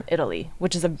Italians from Italy,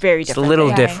 which is a very It's a different little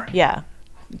thing. different. Yeah,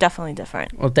 definitely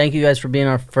different. Well, thank you guys for being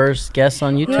our first guests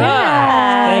on YouTube.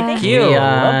 Thank you. We,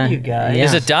 Love you guys. yeah.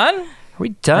 Is it done? Are we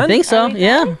done? I think so.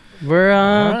 Yeah, we're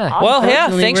right. Well, yeah.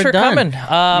 unfortunately, Thanks we're for done. coming.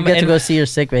 You get to And go see your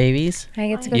sick babies. I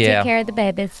get to go Yeah. take care of the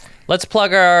babies. let's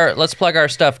plug our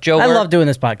stuff. Joe, I where- love doing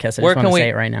this podcast. I where just want can to we- say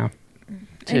it right now.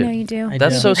 I know you do. I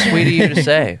That's do. so sweet of you to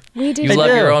say. We do. You I love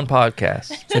do. your own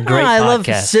podcast. It's a great I love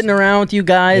podcast. sitting around with you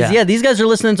guys. Yeah. Yeah, these guys are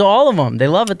listening to all of them. They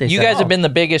love it. They You say. guys have been the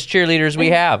biggest cheerleaders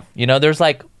we have. You know, there's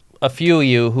like a few of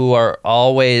you who are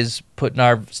always putting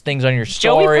our things on your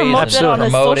Joey stories. promotes it on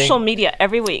his promoting. social media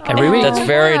every week. Every week. That's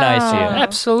very nice of you.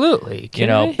 Absolutely. You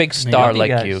know, big star love you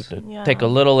like guys. you to Yeah. take a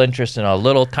little interest in a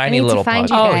little I tiny need little to find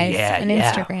you podcast. guys yeah, on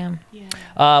yeah. Instagram.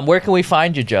 Where can we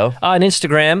find you, Joe? On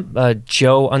Instagram,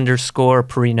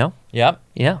 Joe_Perrino. Yep.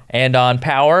 Yeah. And on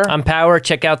Power. On Power,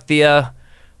 check out the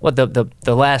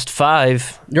last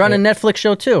 5. You're on a Netflix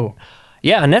show too.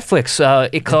 Yeah, on Netflix.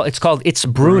 It's called It's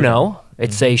Bruno.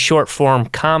 It's a short form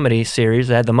comedy series.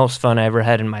 I had the most fun I ever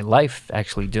had in my life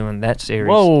actually doing that series.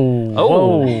 Whoa.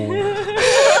 Oh. Whoa.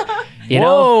 You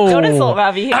know? Don't insult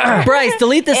Ravi here. Bryce,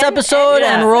 delete this episode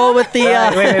and roll with the.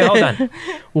 Wait, hold on.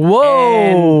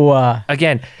 Whoa.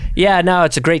 Again, yeah, no,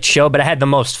 it's a great show, but I had the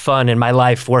most fun in my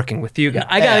life working with you guys.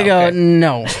 I gotta go.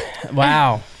 No.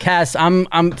 Wow. Cass,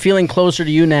 I'm feeling closer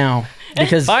to you now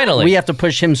because Finally. we have to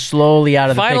push him slowly out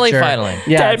of the Finally, picture. finally.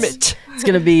 Yeah, Damn it's, it. it's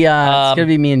gonna be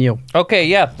me and you. Okay,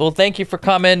 yeah. Well, thank you for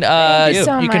coming. Thank you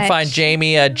so You can much. find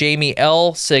Jamie, Jamie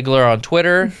L. Sigler on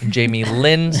Twitter,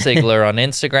 Jamie-Lynn Sigler on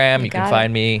Instagram. You can got it.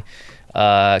 find me,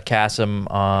 Kassem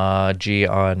G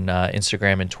on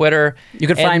Instagram and Twitter. You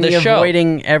can And find the me show.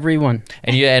 avoiding everyone.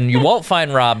 And you won't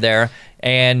find Rob there.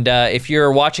 And if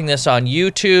you're watching this on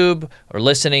YouTube or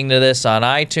listening to this on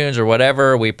iTunes or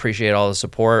whatever, we appreciate all the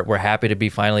support. We're happy to be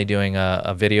finally doing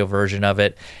a video version of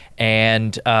it.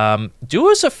 And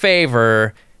do us a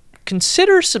favor,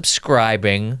 consider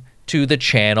subscribing to the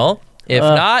channel. If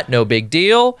not, no big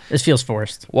deal. This feels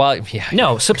forced. Well, yeah.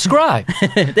 No, subscribe.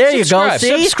 There you go. Subscribe.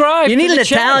 See? Subscribe You to need the an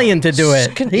Italian to do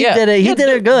it. He yeah. did it. He Yeah, did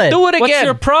it good. Do it again. What's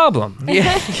your problem?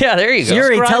 Yeah, there you go.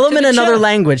 Yuri, Subscribe tell him to in the another channel.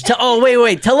 language.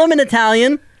 Wait. Tell him in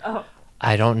Italian.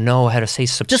 I don't know how to say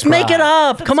subscribe. Just make it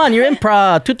up. Come on, you're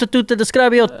improv. Tutta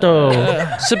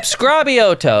descrabiotto.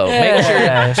 Subscribioto.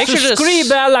 Make sure to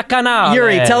Subscribe alla canale.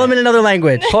 Yuri, tell him in another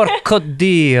language. Porco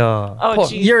Dio. Oh,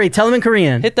 geez. Yuri, tell him in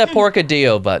Korean. hit that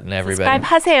porcadillo button, everybody.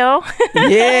 하세요.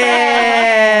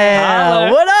 Yeah.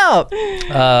 What up?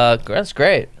 That's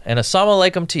great. And assalamu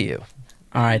alaikum to you.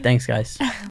 All right, thanks, guys.